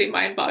was pretty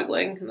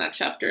mind-boggling in that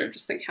chapter,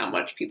 just like how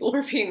much people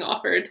were being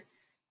offered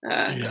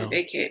to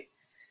vacate.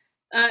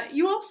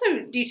 You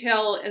also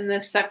detail in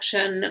this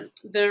section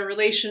the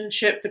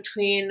relationship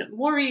between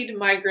Moreed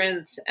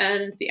migrants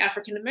and the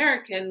African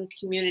American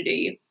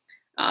community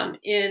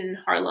in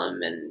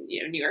Harlem and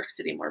New York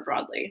City more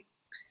broadly.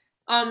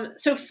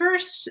 So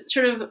first,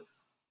 sort of,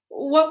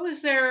 what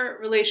was their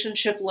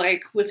relationship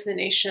like with the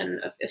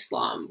Nation of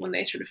Islam when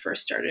they sort of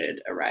first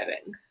started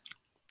arriving?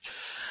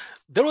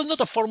 There was not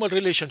a formal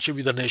relationship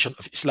with the Nation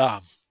of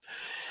Islam.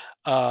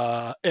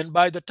 And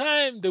by the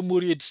time the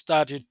Murids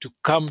started to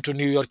come to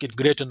New York in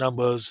greater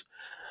numbers,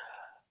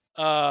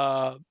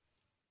 Warithuddin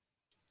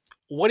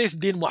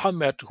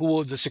Muhammad, who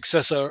was the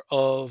successor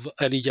of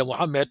Elijah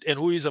Muhammad and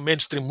who is a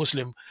mainstream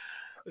Muslim,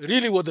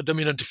 really was the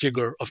dominant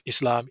figure of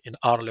Islam in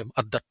Harlem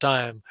at that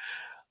time.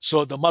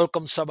 So the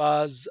Malcolm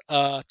Sabaz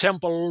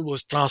temple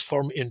was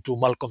transformed into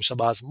Malcolm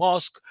Sabaz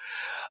Mosque.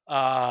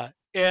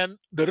 And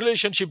the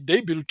relationship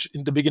they built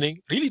in the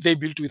beginning, really they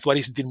built with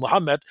Warithuddin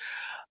Muhammad,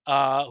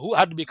 who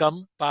had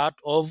become part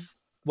of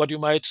what you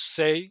might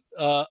say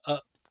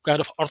kind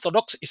of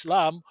Orthodox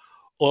Islam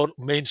or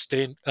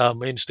mainstream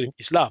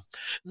Islam.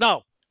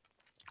 Now,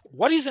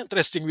 what is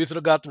interesting with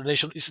regard to the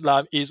Nation of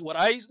Islam is what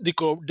I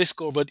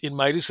discovered in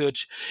my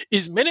research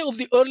is many of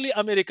the early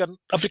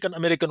African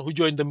American who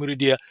joined the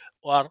Muridia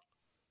are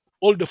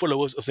all the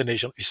followers of the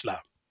Nation of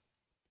Islam.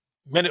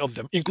 Many of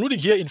them, including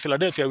here in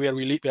Philadelphia, where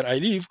I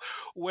live,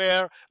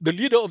 where the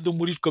leader of the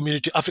Murid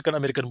community, African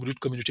American Murid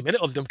community, many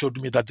of them told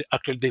me that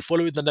they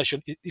followed the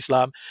Nation of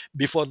Islam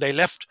before they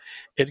left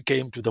and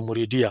came to the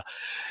Muridia.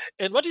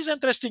 And what is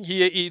interesting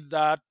here is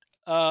that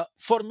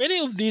for many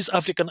of these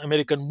African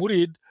American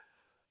Murid,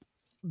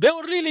 they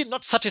were really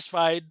not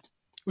satisfied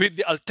with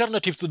the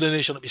alternative to the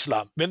Nation of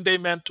Islam. When they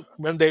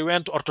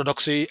went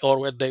Orthodoxy or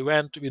when they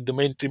went with the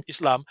mainstream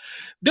Islam,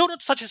 they were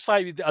not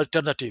satisfied with the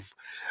alternative.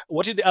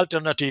 What is the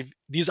alternative?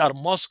 These are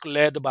mosques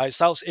led by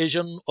South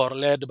Asian or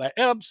led by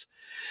Arabs.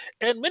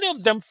 And many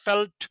of them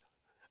felt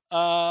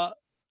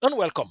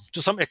unwelcome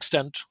to some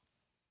extent.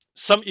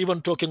 Some even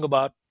talking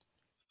about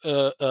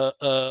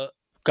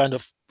kind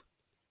of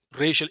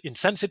racial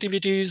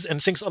insensitivities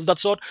and things of that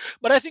sort.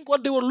 But I think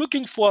what they were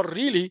looking for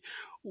really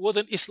was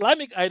an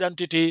Islamic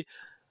identity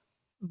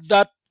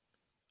that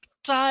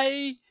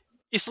tie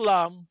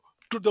Islam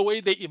to the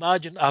way they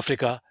imagine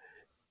Africa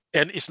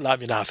and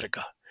Islam in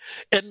Africa.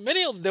 And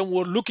many of them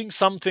were looking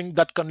something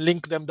that can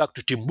link them back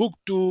to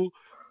Timbuktu,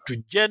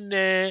 to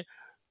Jenne,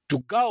 to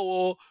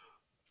Gao,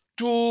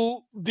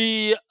 to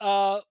the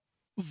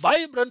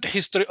vibrant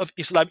history of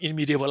Islam in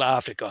medieval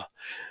Africa.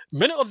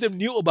 Many of them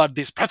knew about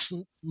this. Perhaps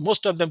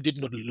most of them did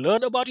not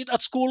learn about it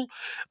at school,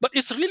 but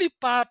it's really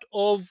part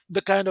of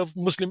the kind of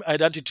Muslim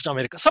identity in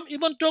America. Some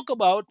even talk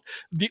about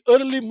the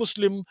early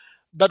Muslim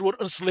that were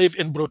enslaved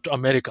and brought to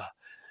America.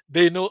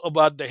 They know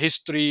about the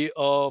history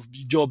of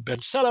Job ben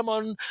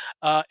Salomon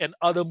and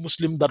other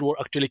Muslims that were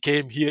actually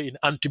came here in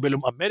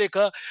antebellum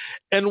America,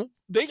 and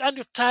they kind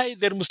of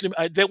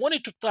they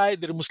wanted to tie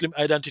their Muslim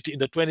identity in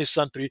the 20th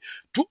century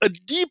to a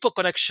deeper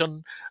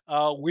connection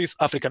with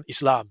African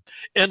Islam.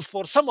 And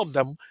for some of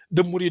them,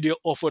 the Muridia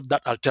offered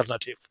that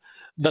alternative.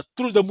 That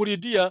through the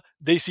Muridia,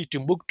 they see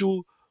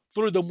Timbuktu.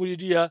 Through the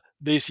Muridia,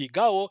 they see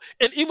Gao,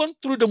 and even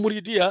through the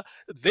Muridia,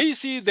 they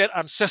see their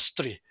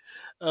ancestry.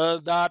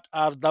 That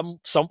are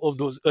some of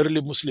those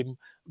early Muslim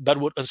that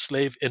were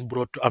enslaved and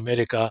brought to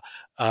America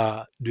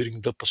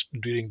during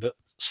the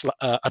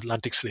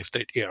Atlantic slave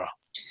trade era.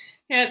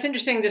 Yeah, it's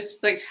interesting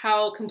just like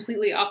how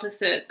completely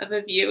opposite of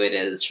a view it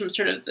is from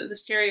sort of the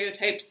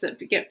stereotypes that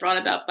get brought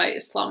about by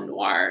Islam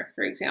noir,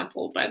 for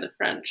example, by the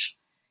French.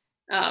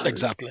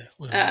 Exactly.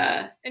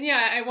 And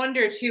yeah, I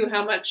wonder too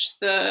how much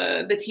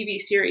the TV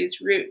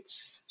series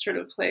Roots sort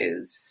of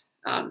plays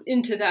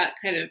into that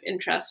kind of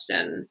interest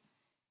in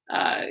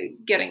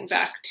getting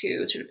back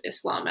to sort of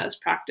Islam as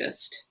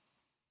practiced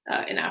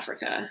in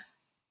Africa.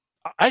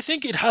 I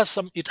think it has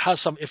some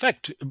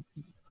effect.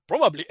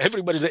 Probably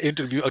everybody in the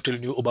interview actually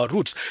knew about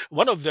Roots.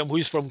 One of them, who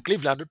is from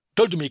Cleveland,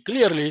 told me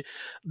clearly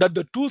that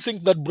the two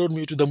things that brought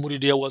me to the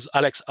Muridia was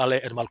Alex Ale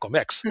and Malcolm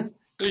X.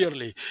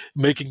 Clearly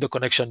making the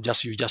connection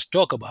you just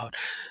talk about,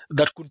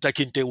 that Kunta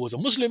Kinte was a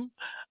Muslim,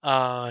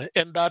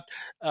 and that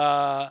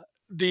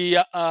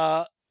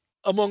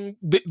among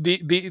the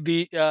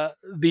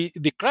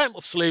crime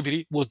of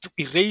slavery was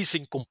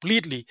erasing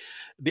completely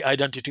the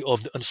identity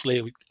of the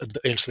enslaved,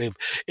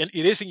 and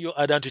erasing your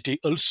identity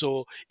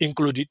also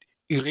included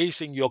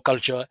erasing your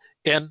culture,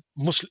 and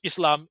Muslim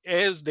Islam,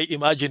 as they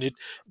imagine it,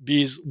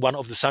 be one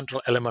of the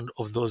central element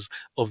of those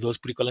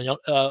pre-colonial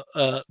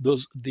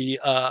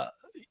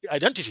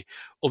identity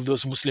of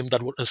those Muslims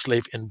that were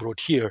enslaved and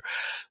brought here.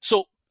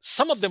 So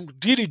some of them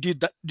really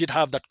did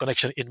have that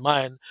connection in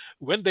mind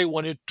when they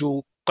wanted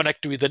to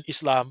connect with an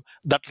Islam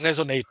that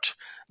resonate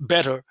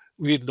better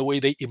with the way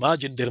they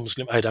imagine their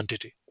Muslim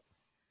identity.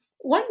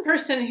 One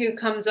person who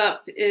comes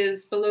up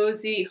is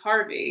Balozi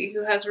Harvey,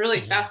 who has a really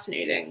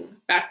fascinating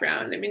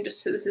background. I mean,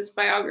 just his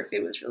biography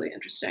was really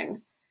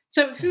interesting.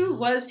 So who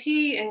was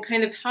he, and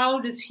kind of how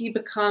does he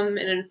become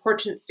an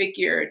important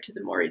figure to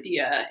the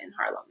Mouridiyya in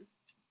Harlem?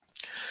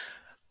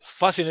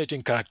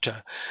 Fascinating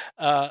character.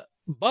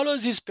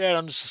 Balozi's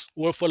parents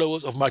were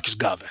followers of Marcus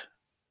Garvey.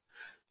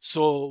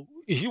 So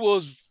he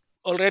was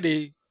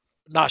already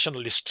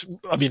nationalist.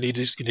 I mean, in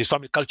his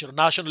family culture,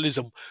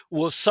 nationalism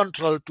was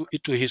central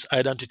to his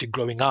identity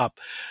growing up.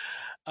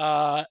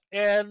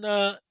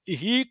 And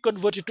he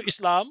converted to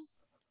Islam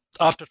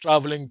after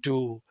traveling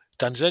to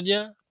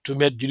Tanzania to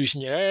meet Julius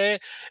Nyerere,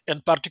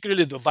 and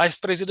particularly the vice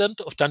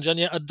president of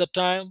Tanzania at that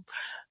time.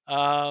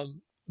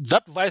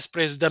 That vice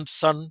president's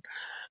son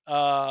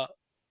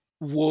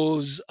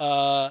was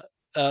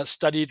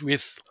studied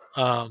with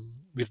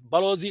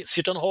Balozi,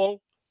 Seton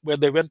Hall, where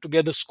they went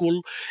together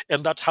school,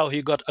 and that's how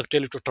he got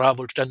actually to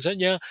travel to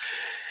Tanzania.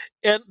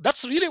 And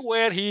that's really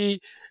where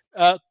he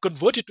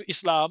converted to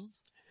Islam.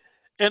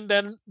 And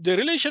then the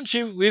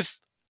relationship with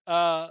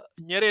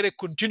Nyerere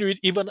continued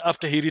even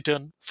after he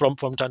returned from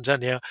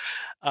Tanzania.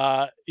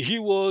 He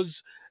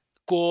was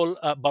called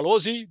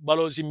Balozi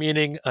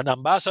meaning an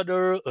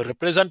ambassador, a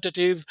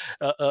representative,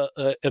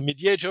 a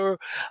mediator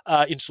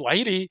in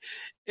Swahili.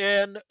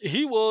 And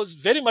he was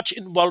very much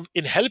involved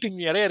in helping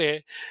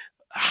Nyerere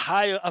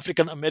hire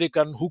African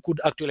American who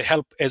could actually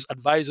help as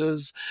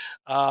advisors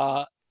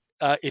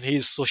in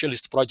his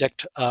socialist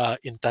project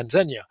in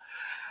Tanzania.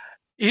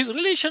 His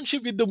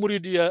relationship with the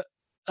Mouridiyya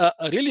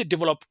really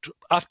developed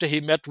after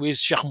he met with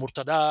Sheikh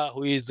Murtada,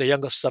 who is the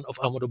youngest son of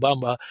Ahmadou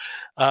Bamba,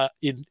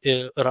 in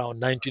around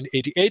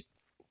 1988.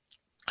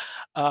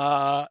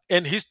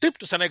 And his trip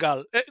to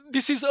Senegal,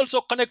 this is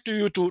also connected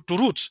you to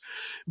Roots,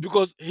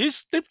 because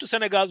his trip to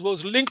Senegal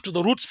was linked to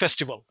the Roots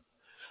Festival,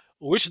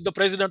 which the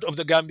president of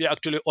the Gambia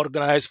actually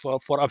organized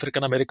for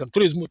African American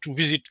tourism to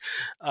visit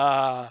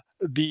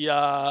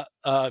the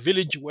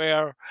village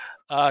where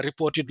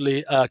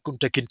reportedly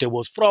Kunta Kinte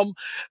was from.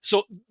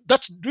 So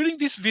that's during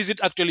this visit,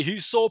 actually, he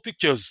saw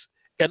pictures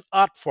and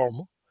art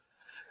form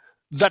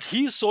that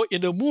he saw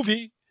in a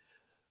movie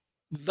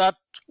that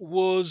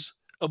was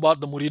about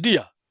the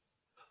Mouridiyya.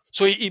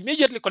 So he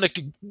immediately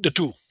connected the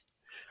two.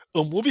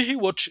 A movie he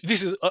watched,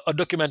 this is a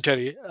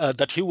documentary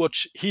that he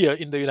watched here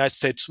in the United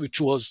States, which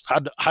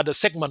had a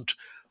segment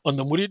on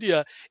the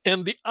Mouridiyya,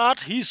 and the art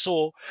he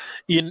saw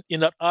in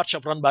that art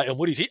shop run by a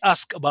Murid. He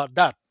asked about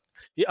that.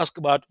 He asked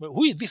about,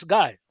 who is this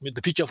guy? I mean,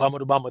 the picture of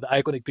Ahmadou Bamba, the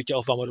iconic picture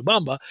of Ahmadou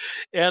Bamba.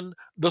 And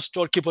the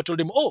storekeeper told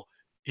him, oh,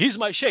 he's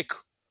my sheikh.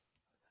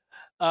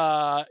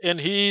 And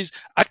he's,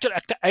 actually,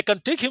 I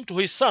can take him to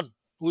his son,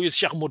 who is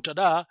Sheikh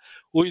Murtada,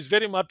 who is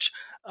very much,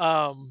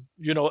 a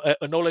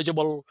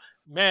knowledgeable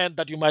man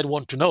that you might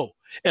want to know.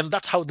 And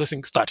that's how the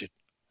thing started.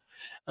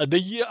 The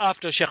year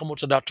after Sheikh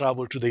Murtada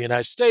traveled to the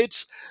United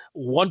States,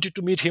 wanted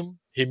to meet him,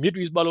 he met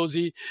with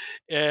Balozi,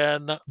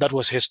 and that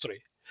was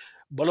history.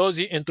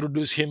 Balozi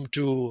introduced him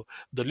to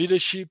the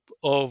leadership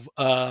of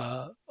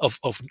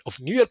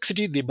New York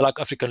City, the Black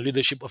African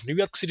leadership of New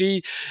York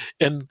City,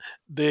 and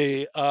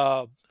the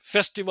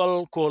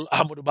festival called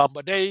Ahmadou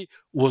Bamba Day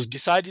was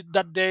decided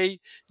that day,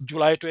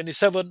 July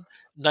 27,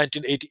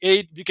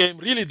 1988, became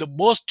really the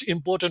most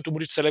important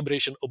Murid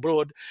celebration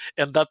abroad,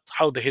 and that's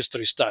how the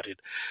history started.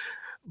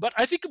 But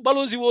I think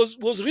Balozi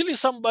was really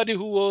somebody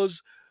who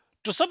was,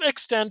 to some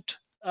extent,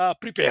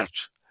 prepared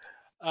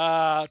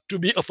to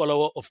be a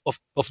follower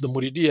of the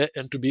Mouridiyya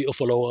and to be a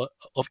follower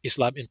of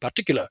Islam in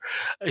particular.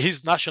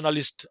 His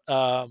nationalist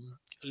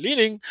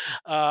leaning,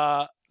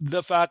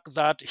 the fact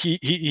that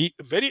he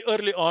very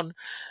early on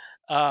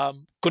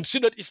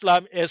considered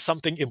Islam as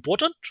something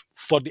important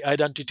for the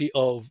identity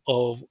of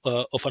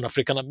an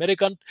African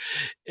American,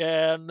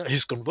 and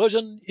his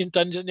conversion in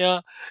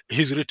Tanzania,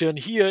 his return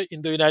here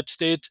in the United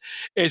States,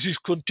 as his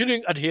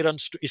continuing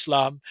adherence to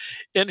Islam,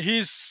 and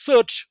his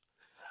search,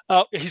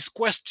 his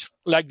quest,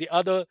 like the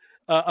other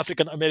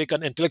African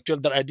American intellectual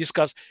that I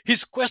discussed,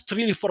 his quest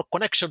really for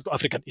connection to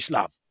African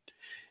Islam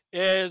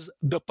as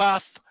the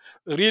path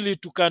really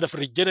to kind of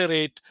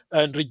regenerate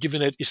and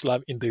rejuvenate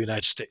Islam in the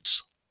United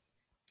States.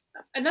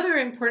 Another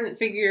important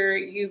figure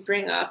you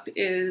bring up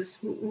is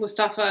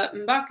Mustafa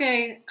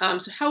Mbake.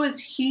 So how is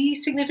he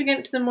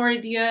significant to the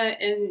Mouridiyya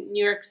in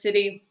New York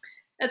City,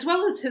 as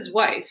well as his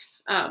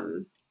wife?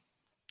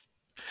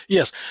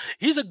 Yes,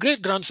 he's a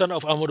great grandson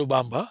of Ahmadou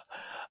Bamba.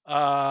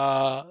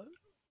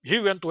 He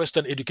went to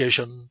Western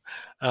education,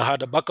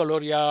 had a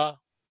baccalaureate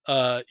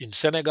in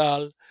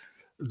Senegal,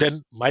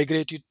 then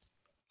migrated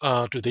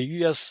to the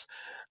US,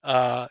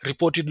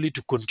 reportedly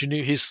to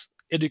continue his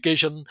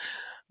education,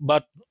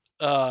 but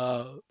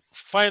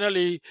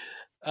finally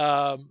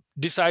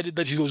decided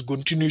that he was going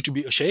to continue to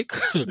be a sheikh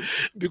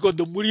because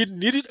the Murid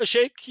needed a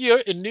sheikh here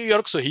in New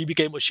York, so he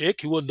became a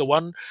sheikh. He was the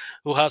one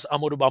who has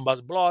Ahmadou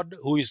Bamba's blood,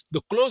 who is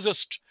the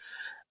closest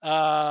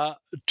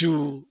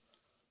to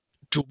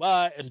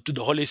Touba and to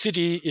the Holy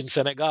City in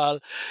Senegal.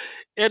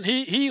 And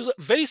he is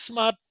very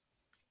smart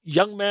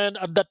young man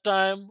at that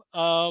time.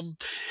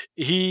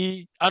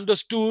 He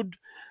understood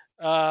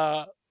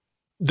uh,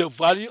 the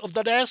value of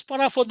the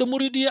diaspora for the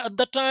Muridia at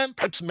that time.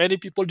 Perhaps many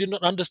people did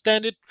not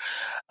understand it,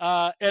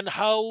 and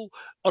how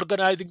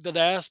organizing the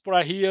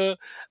diaspora here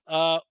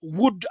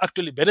would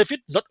actually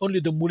benefit not only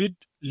the Murid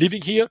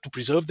living here to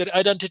preserve their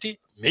identity,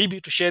 maybe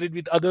to share it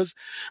with others,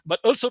 but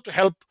also to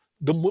help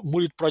the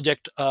Murid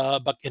project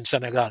back in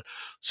Senegal.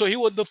 So he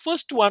was the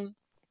first one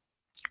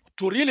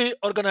to really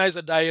organize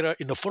a daira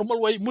in a formal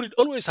way. Murid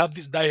always have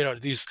this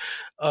daira, these,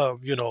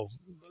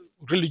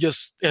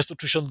 religious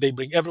institutions they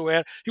bring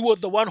everywhere. He was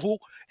the one who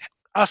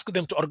asked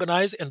them to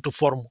organize and to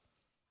form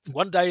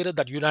one daira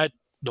that unite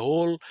the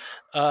whole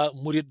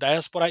Murid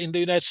diaspora in the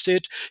United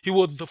States. He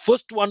was the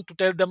first one to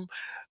tell them,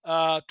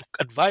 to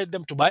advise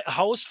them to buy a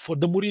house for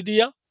the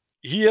Muridia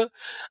here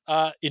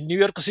in New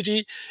York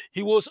City.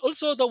 He was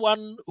also the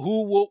one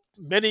who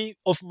many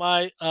of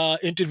my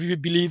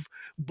interviewees believe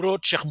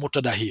brought Sheikh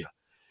Murtada here,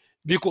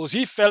 because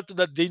he felt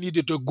that they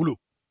needed a glue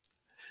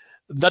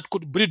that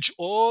could bridge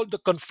all the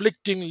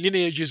conflicting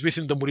lineages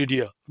within the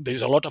Muridia. There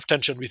is a lot of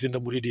tension within the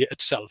Muridia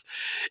itself.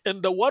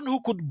 And the one who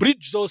could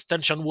bridge those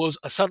tensions was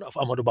a son of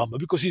Ahmadou Bamba,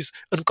 because he's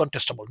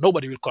uncontestable.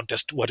 Nobody will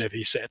contest whatever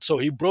he said. So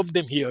he brought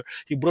them here,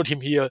 he brought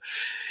him here,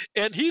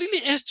 and he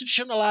really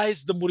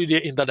institutionalized the Muridia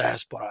in the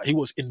diaspora. He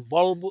was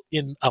involved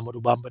in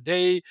Ahmadou Bamba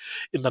Day,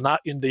 in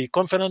the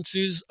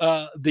conferences,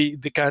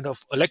 the kind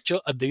of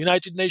lecture at the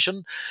United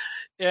Nations,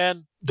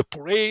 and the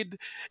parade,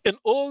 and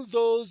all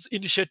those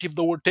initiatives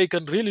that were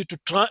taken really to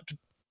try to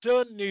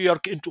turn New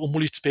York into a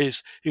Murid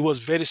space. He was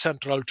very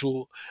central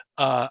to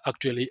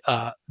actually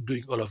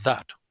doing all of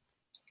that.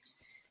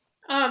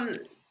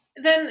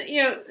 Then,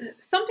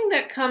 something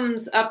that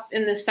comes up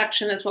in this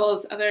section, as well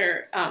as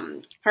other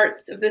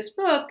parts of this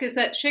book, is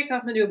that Sheikh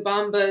Ahmadou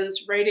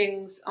Bamba's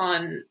writings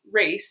on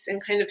race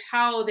and kind of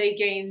how they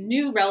gain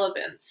new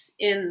relevance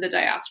in the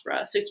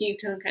diaspora. So you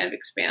can kind of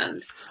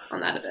expand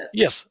on that a bit.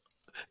 Yes.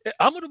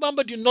 Ahmadou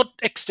Bamba did not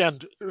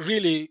extend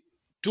really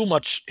too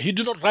much. He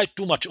did not write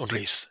too much on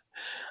race.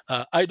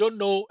 I don't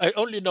know. I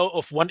only know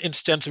of one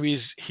instance where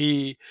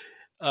he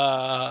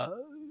kind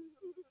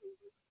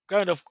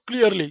of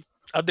clearly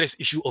addressed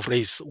issue of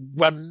race.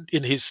 One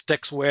in his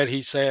text where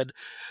he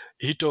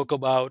talked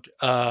about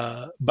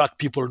black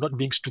people not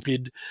being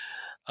stupid,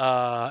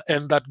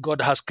 and that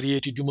God has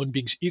created human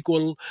beings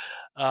equal,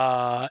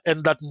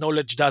 and that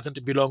knowledge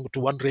doesn't belong to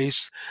one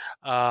race,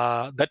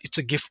 that it's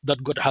a gift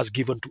that God has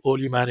given to all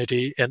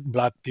humanity, and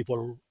black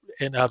people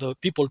and other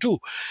people too,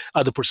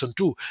 other person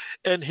too.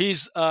 And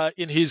he's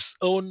in his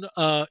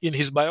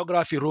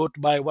biography wrote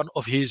by one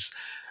of his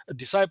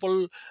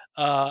disciple,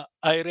 I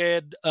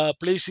read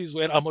places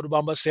where Ahmadou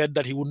Bamba said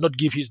that he would not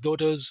give his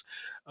daughters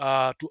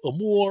to a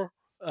Moor,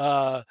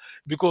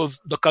 because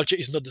the culture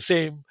is not the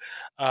same,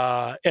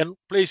 and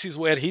places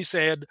where he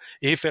said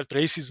he felt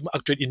racism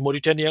actually in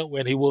Mauritania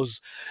when he was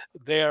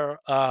there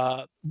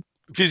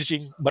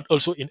visiting, but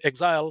also in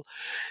exile,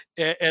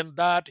 and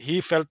that he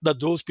felt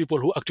that those people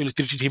who actually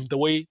treated him the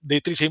way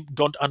they treat him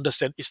don't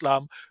understand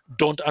Islam,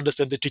 don't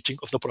understand the teaching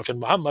of the Prophet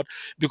Muhammad,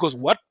 because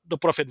what the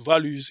Prophet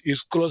values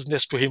is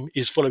closeness to him,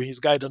 is following his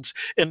guidance,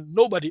 and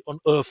nobody on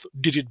earth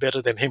did it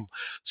better than him.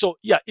 So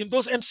yeah, in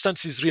those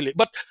instances really.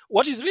 But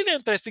what is really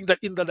interesting that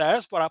in the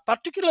diaspora,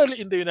 particularly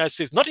in the United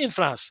States, not in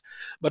France,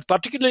 but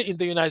particularly in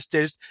the United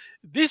States,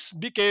 this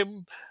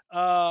became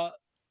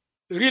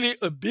really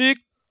a big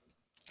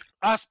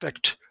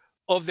aspect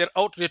of their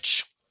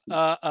outreach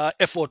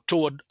effort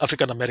toward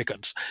African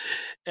Americans.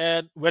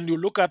 And when you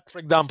look at, for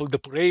example, the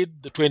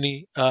parade, the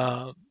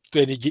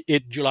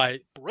 28 July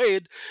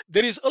parade,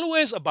 there is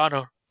always a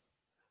banner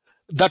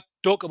that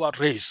talk about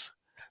race,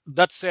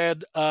 that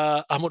said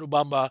Ahmadou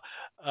Bamba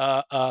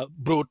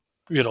brought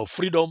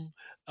freedom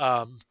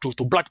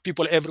to black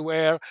people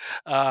everywhere.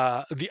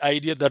 The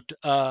idea that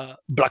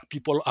black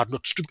people are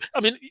not stupid. I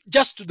mean,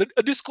 just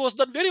a discourse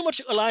that very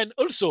much aligned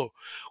also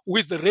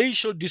with the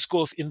racial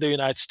discourse in the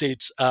United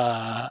States,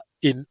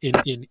 in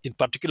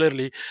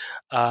particularly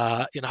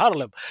in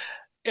Harlem.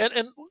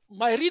 And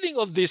my reading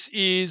of this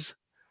is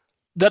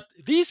that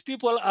these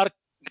people are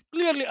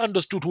clearly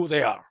understood who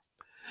they are.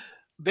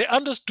 They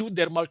understood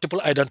their multiple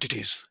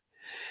identities,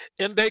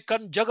 and they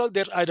can juggle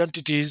their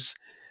identities,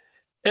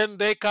 and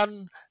they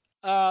can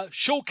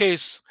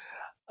showcase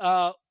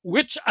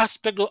which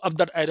aspect of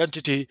that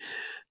identity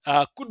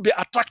could be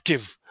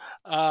attractive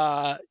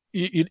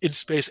in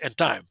space and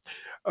time.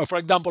 For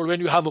example, when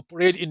you have a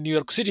parade in New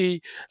York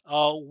City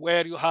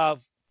where you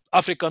have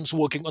Africans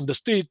walking on the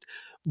street,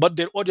 but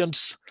their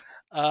audience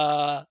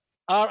are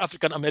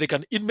African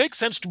American, it makes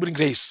sense to bring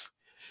race.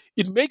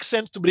 It makes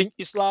sense to bring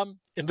Islam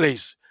and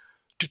race,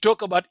 to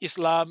talk about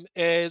Islam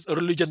as a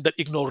religion that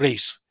ignores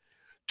race,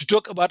 to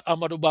talk about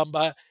Ahmadou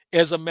Bamba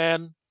as a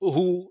man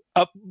who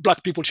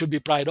black people should be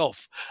proud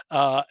of,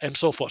 and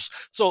so forth.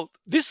 So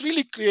this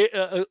really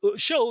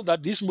show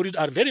that these Murid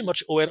are very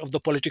much aware of the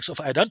politics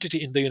of identity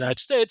in the United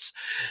States,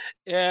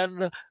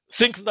 and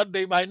think that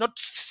they might not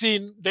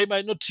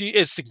might not see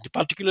as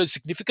particularly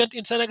significant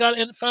in Senegal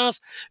and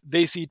France.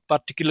 They see it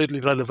particularly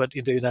relevant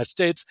in the United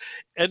States,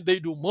 and they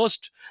do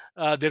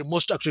their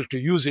most actually to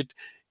use it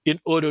in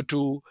order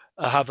to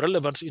have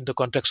relevance in the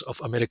context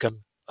of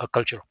American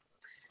culture.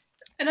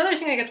 Another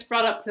thing that gets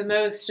brought up the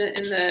most in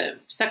the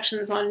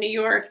sections on New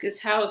York is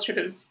how sort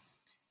of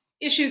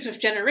issues with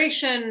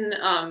generation,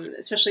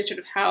 especially sort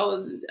of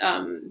how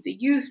the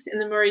youth in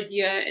the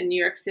Mouridia in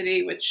New York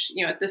City, which,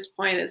 at this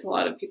point is a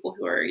lot of people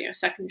who are,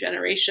 second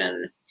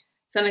generation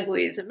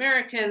Senegalese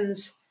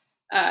Americans,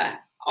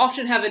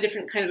 often have a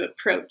different kind of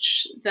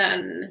approach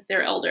than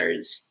their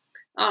elders,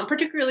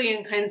 particularly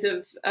in kinds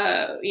of,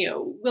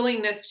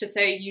 willingness to,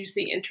 say, use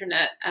the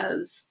internet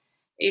as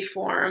a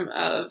form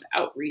of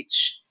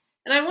outreach.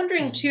 And I'm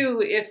wondering,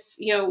 too, if,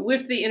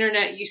 with the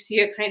internet, you see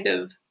a kind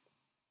of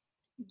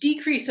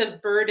decrease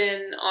of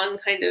burden on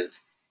kind of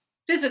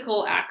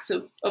physical acts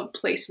of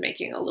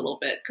placemaking a little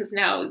bit, because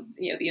now,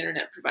 the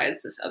internet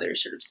provides this other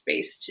sort of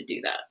space to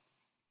do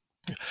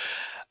that.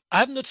 I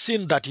have not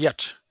seen that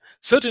yet.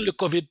 Certainly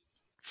COVID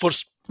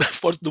forced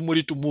the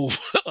Murid to move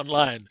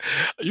online.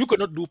 You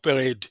cannot do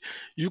parade.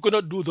 You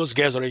cannot do those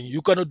gatherings.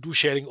 You cannot do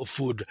sharing of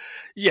food.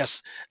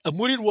 Yes, a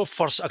Murid were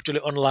forced actually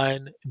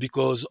online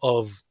because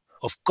of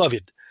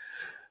COVID.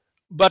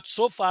 But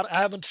so far, I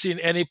haven't seen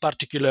any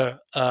particular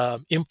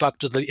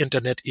impact that the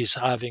internet is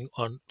having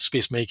on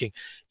space making.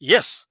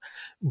 Yes,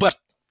 but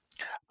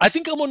I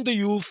think among the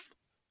youth,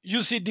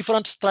 you see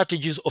different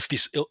strategies of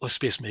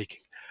space making.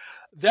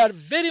 They are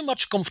very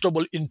much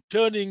comfortable in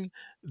turning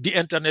the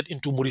internet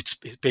into Murid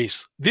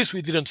space. This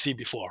we didn't see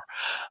before.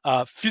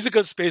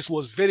 Physical space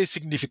was very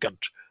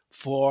significant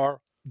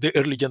for the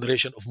early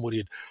generation of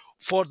Murid.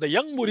 For the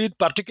young Murid,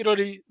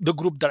 particularly the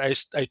group that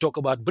I talk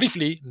about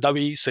briefly,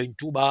 Ndawi, Serigne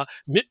Touba,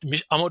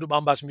 Amadou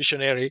Bamba's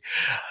missionary,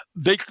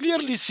 they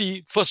clearly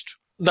see first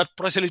that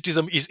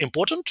proselytism is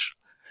important.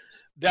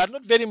 They are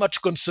not very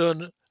much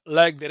concerned,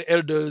 like their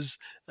elders,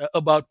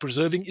 about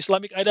preserving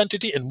Islamic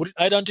identity and Murid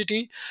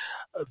identity.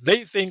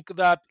 They think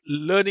that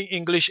learning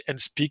English and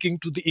speaking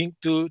to the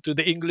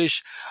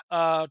English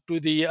to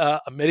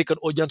the American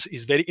audience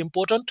is very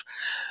important.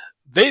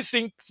 They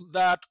think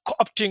that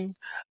co-opting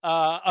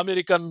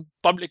American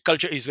public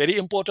culture is very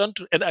important.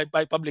 And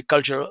by public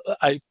culture,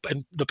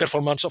 and the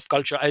performance of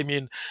culture, I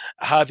mean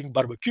having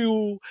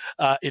barbecue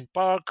in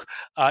park,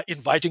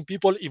 inviting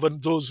people, even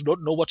those who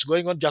don't know what's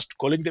going on, just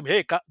calling them,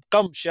 hey,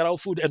 come share our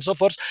food and so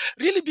forth.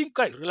 Really being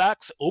quite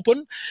relaxed,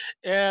 open.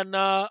 And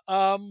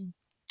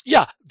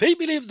they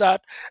believe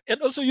that.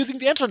 And also using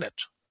the internet.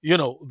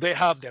 They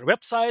have their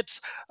websites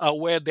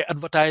where they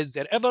advertise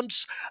their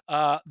events.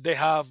 They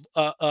have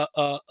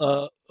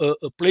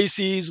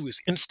places with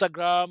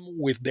Instagram,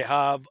 they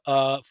have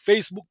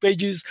Facebook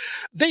pages.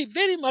 They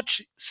very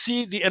much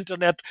see the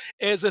internet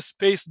as a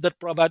space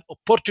that provides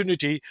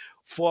opportunity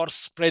for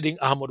spreading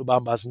Ahmadou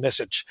Bamba's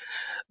message.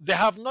 They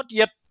have not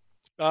yet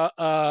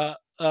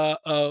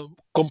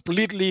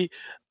completely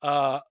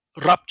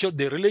ruptured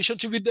their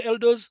relationship with the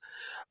elders,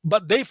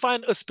 but they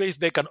find a space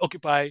they can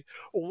occupy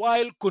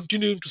while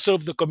continuing to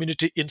serve the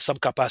community in some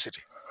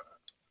capacity.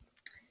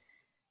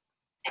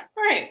 All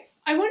right.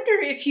 I wonder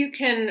if you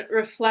can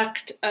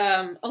reflect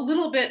a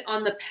little bit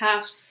on the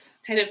paths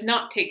kind of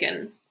not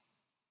taken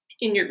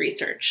in your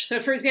research. So,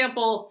 for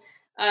example,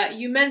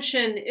 you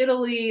mentioned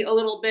Italy a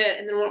little bit,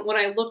 and then when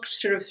I looked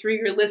sort of through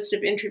your list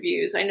of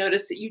interviews, I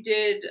noticed that you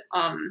did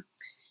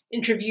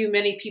interview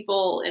many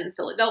people in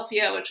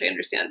Philadelphia, which I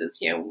understand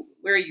is,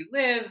 where you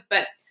live,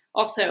 but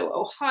also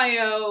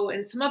Ohio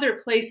and some other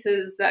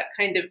places that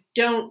kind of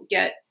don't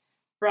get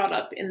brought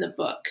up in the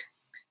book.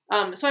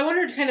 So I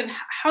wondered kind of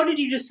how did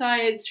you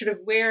decide sort of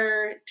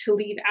where to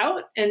leave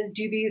out, and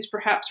do these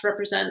perhaps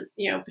represent,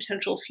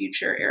 potential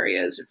future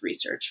areas of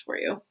research for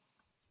you?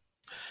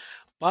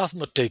 Path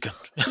not taken.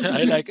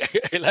 I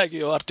like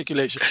your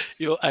articulation,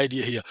 your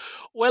idea here.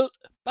 Well,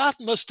 path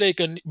not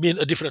taken mean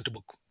a different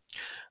book.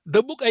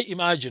 The book I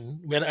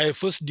imagined when I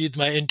first did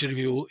my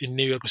interview in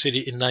New York City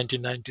in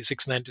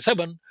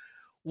 1996-97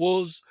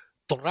 was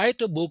to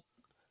write a book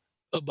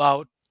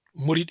about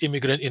Murid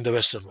immigrant in the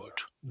Western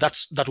world.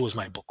 That was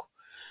my book.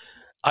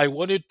 I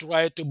wanted to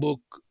write a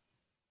book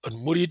on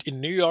Murid in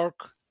New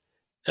York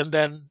and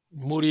then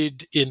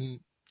Murid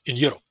in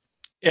Europe.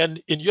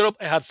 And in Europe,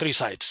 I had three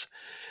sites.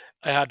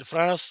 I had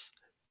France,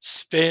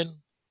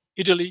 Spain,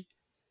 Italy,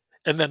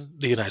 and then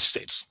the United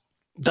States.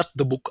 That's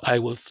the book I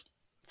was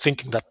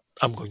thinking that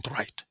I'm going to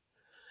write.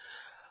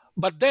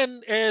 But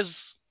then,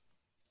 as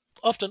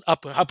often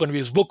happen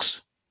with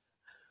books,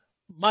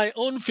 my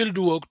own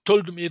fieldwork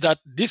told me that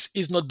this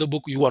is not the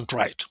book you want to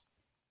write.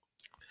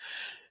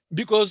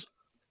 Because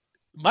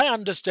my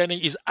understanding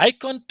is I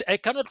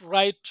cannot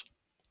write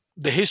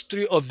the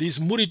history of these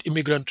Murid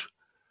immigrants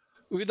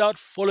without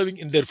following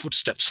in their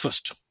footsteps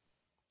first.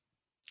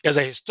 As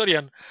a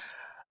historian,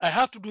 I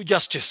have to do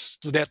justice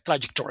to their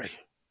trajectory.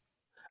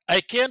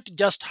 I can't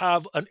just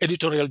have an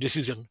editorial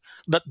decision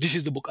that this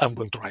is the book I'm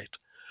going to write.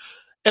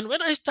 And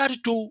when I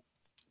started to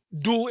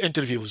do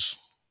interviews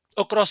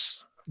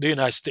across the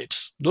United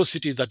States, those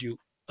cities that you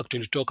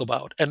actually talk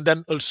about, and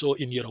then also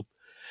in Europe,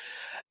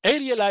 I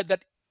realized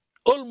that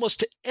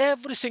almost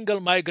every single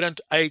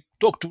migrant I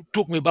talked to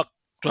took me back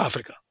to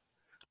Africa,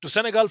 to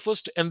Senegal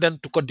first, and then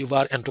to Cote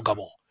d'Ivoire and to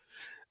Gabon.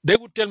 They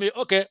would tell me,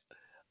 okay,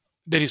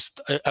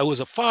 I was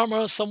a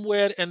farmer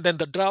somewhere, and then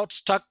the drought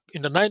struck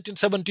in the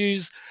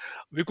 1970s.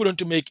 We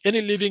couldn't make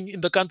any living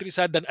in the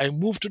countryside. Then I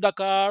moved to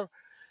Dakar,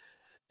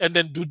 and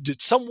then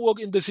did some work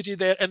in the city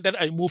there, and then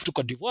I moved to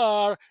Cote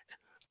d'Ivoire,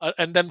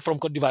 and then from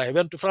Cote d'Ivoire I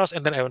went to France,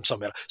 and then I went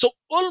somewhere. So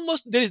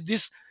almost there is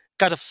this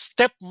kind of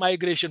step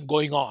migration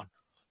going on.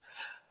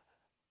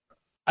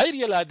 I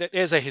realized that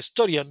as a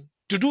historian,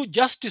 to do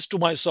justice to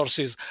my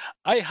sources,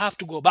 I have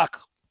to go back.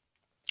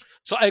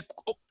 So I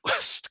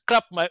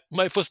scrapped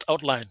my first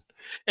outline,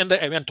 and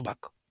then I went back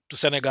to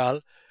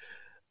Senegal,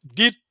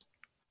 did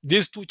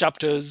these 2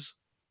 chapters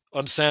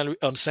on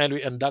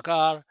Saint-Louis and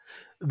Dakar,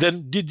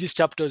 then did these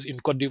chapters in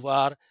Cote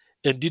d'Ivoire,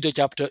 and did a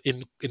chapter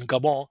in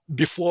Gabon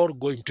before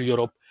going to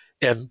Europe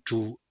and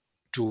to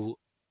the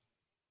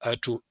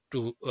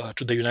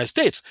United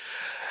States.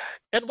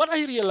 And what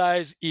I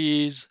realized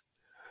is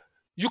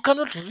you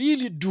cannot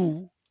really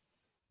do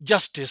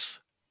justice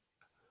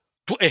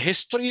to a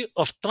history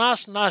of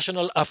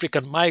transnational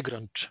African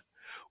migrant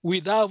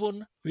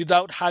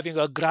without having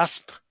a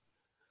grasp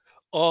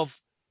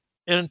of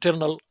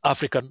internal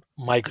African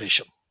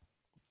migration.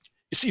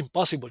 It's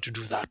impossible to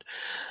do that.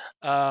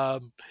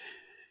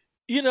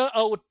 Inner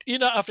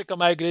African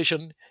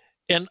migration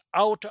and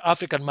outer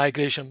African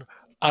migration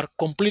are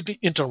completely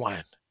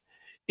intertwined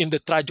in the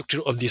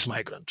trajectory of these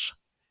migrants.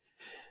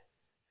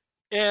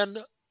 And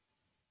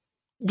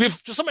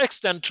to some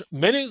extent,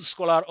 many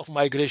scholars of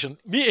migration,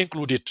 me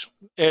included,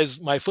 as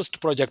my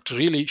first project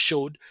really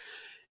showed,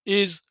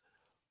 is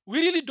we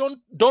really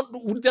don't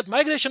that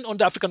migration on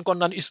the African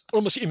continent is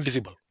almost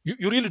invisible.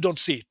 You really don't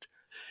see it.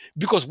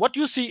 Because what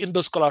you see in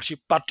the scholarship,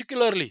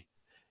 particularly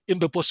in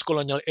the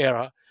post-colonial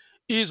era,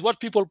 is what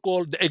people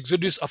call the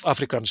exodus of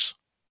Africans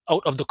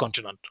out of the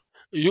continent.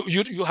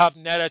 You have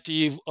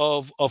narrative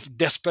of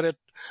desperate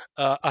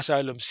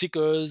asylum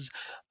seekers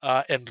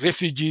and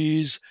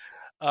refugees,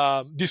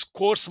 this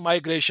coarse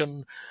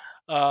migration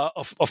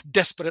of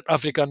desperate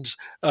Africans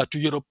to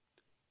Europe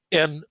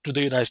and to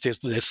the United States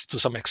to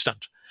some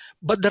extent.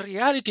 But the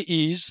reality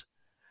is,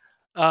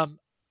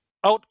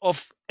 out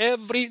of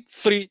every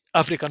 3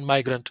 African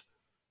migrants,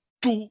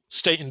 2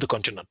 stay in the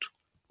continent.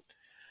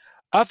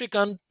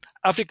 Africa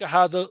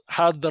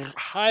had the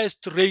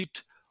highest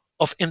rate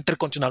of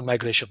intercontinental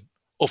migration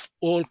of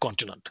all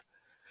continents.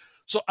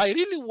 So I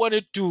really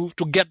wanted to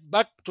get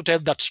back to tell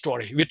that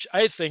story, which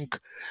I think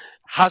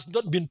has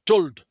not been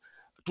told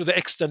to the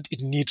extent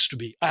it needs to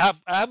be. I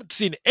haven't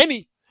seen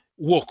any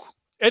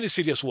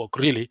serious work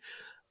really,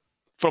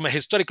 from a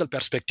historical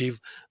perspective,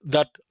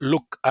 that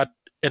look at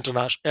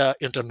internal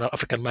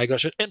African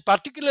migration, and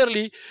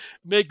particularly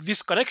make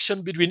this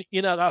connection between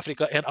inner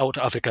Africa and outer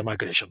African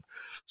migration.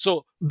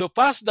 So the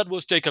path that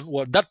was taken,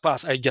 or that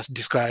path I just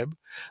described,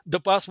 the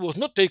path was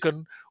not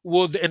taken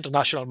was the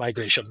international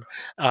migration,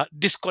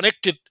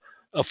 disconnected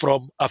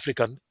from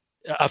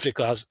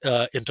Africa's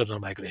internal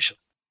migration.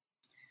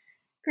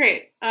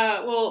 Great.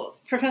 Well,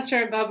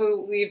 Professor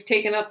Babu, we've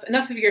taken up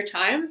enough of your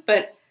time,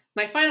 but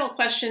my final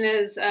question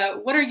is,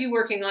 what are you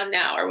working on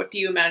now, or what do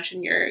you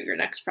imagine your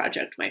next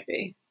project might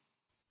be?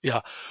 Yeah.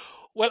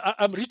 Well,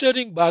 I'm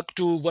returning back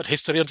to what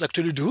historians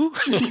actually do,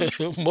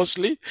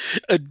 mostly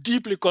a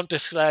deeply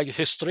contextualized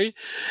history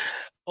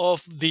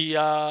of the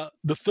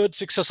 3rd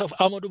successor of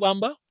Ahmadou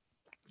Bamba.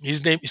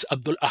 His name is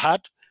Abdul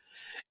Ahad,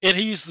 and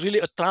he is really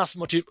a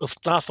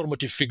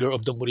transformative figure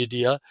of the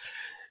Mouridiyya.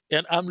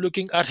 And I'm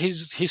looking at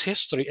his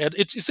history, and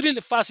it's really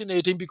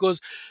fascinating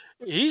because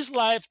his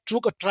life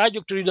took a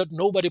trajectory that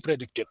nobody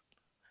predicted.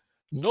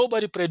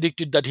 Nobody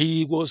predicted that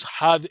he was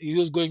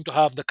going to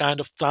have the kind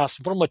of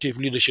transformative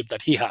leadership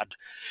that he had.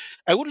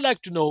 I would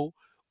like to know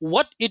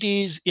what it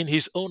is in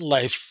his own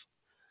life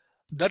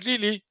that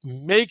really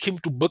make him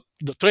to book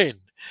the train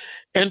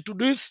and to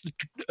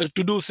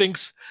do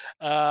things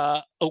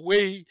a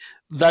way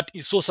that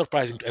is so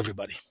surprising to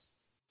everybody.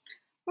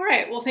 All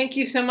right. Well, thank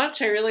you so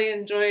much. I really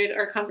enjoyed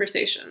our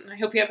conversation. I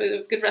hope you have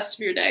a good rest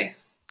of your day.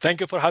 Thank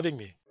you for having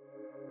me.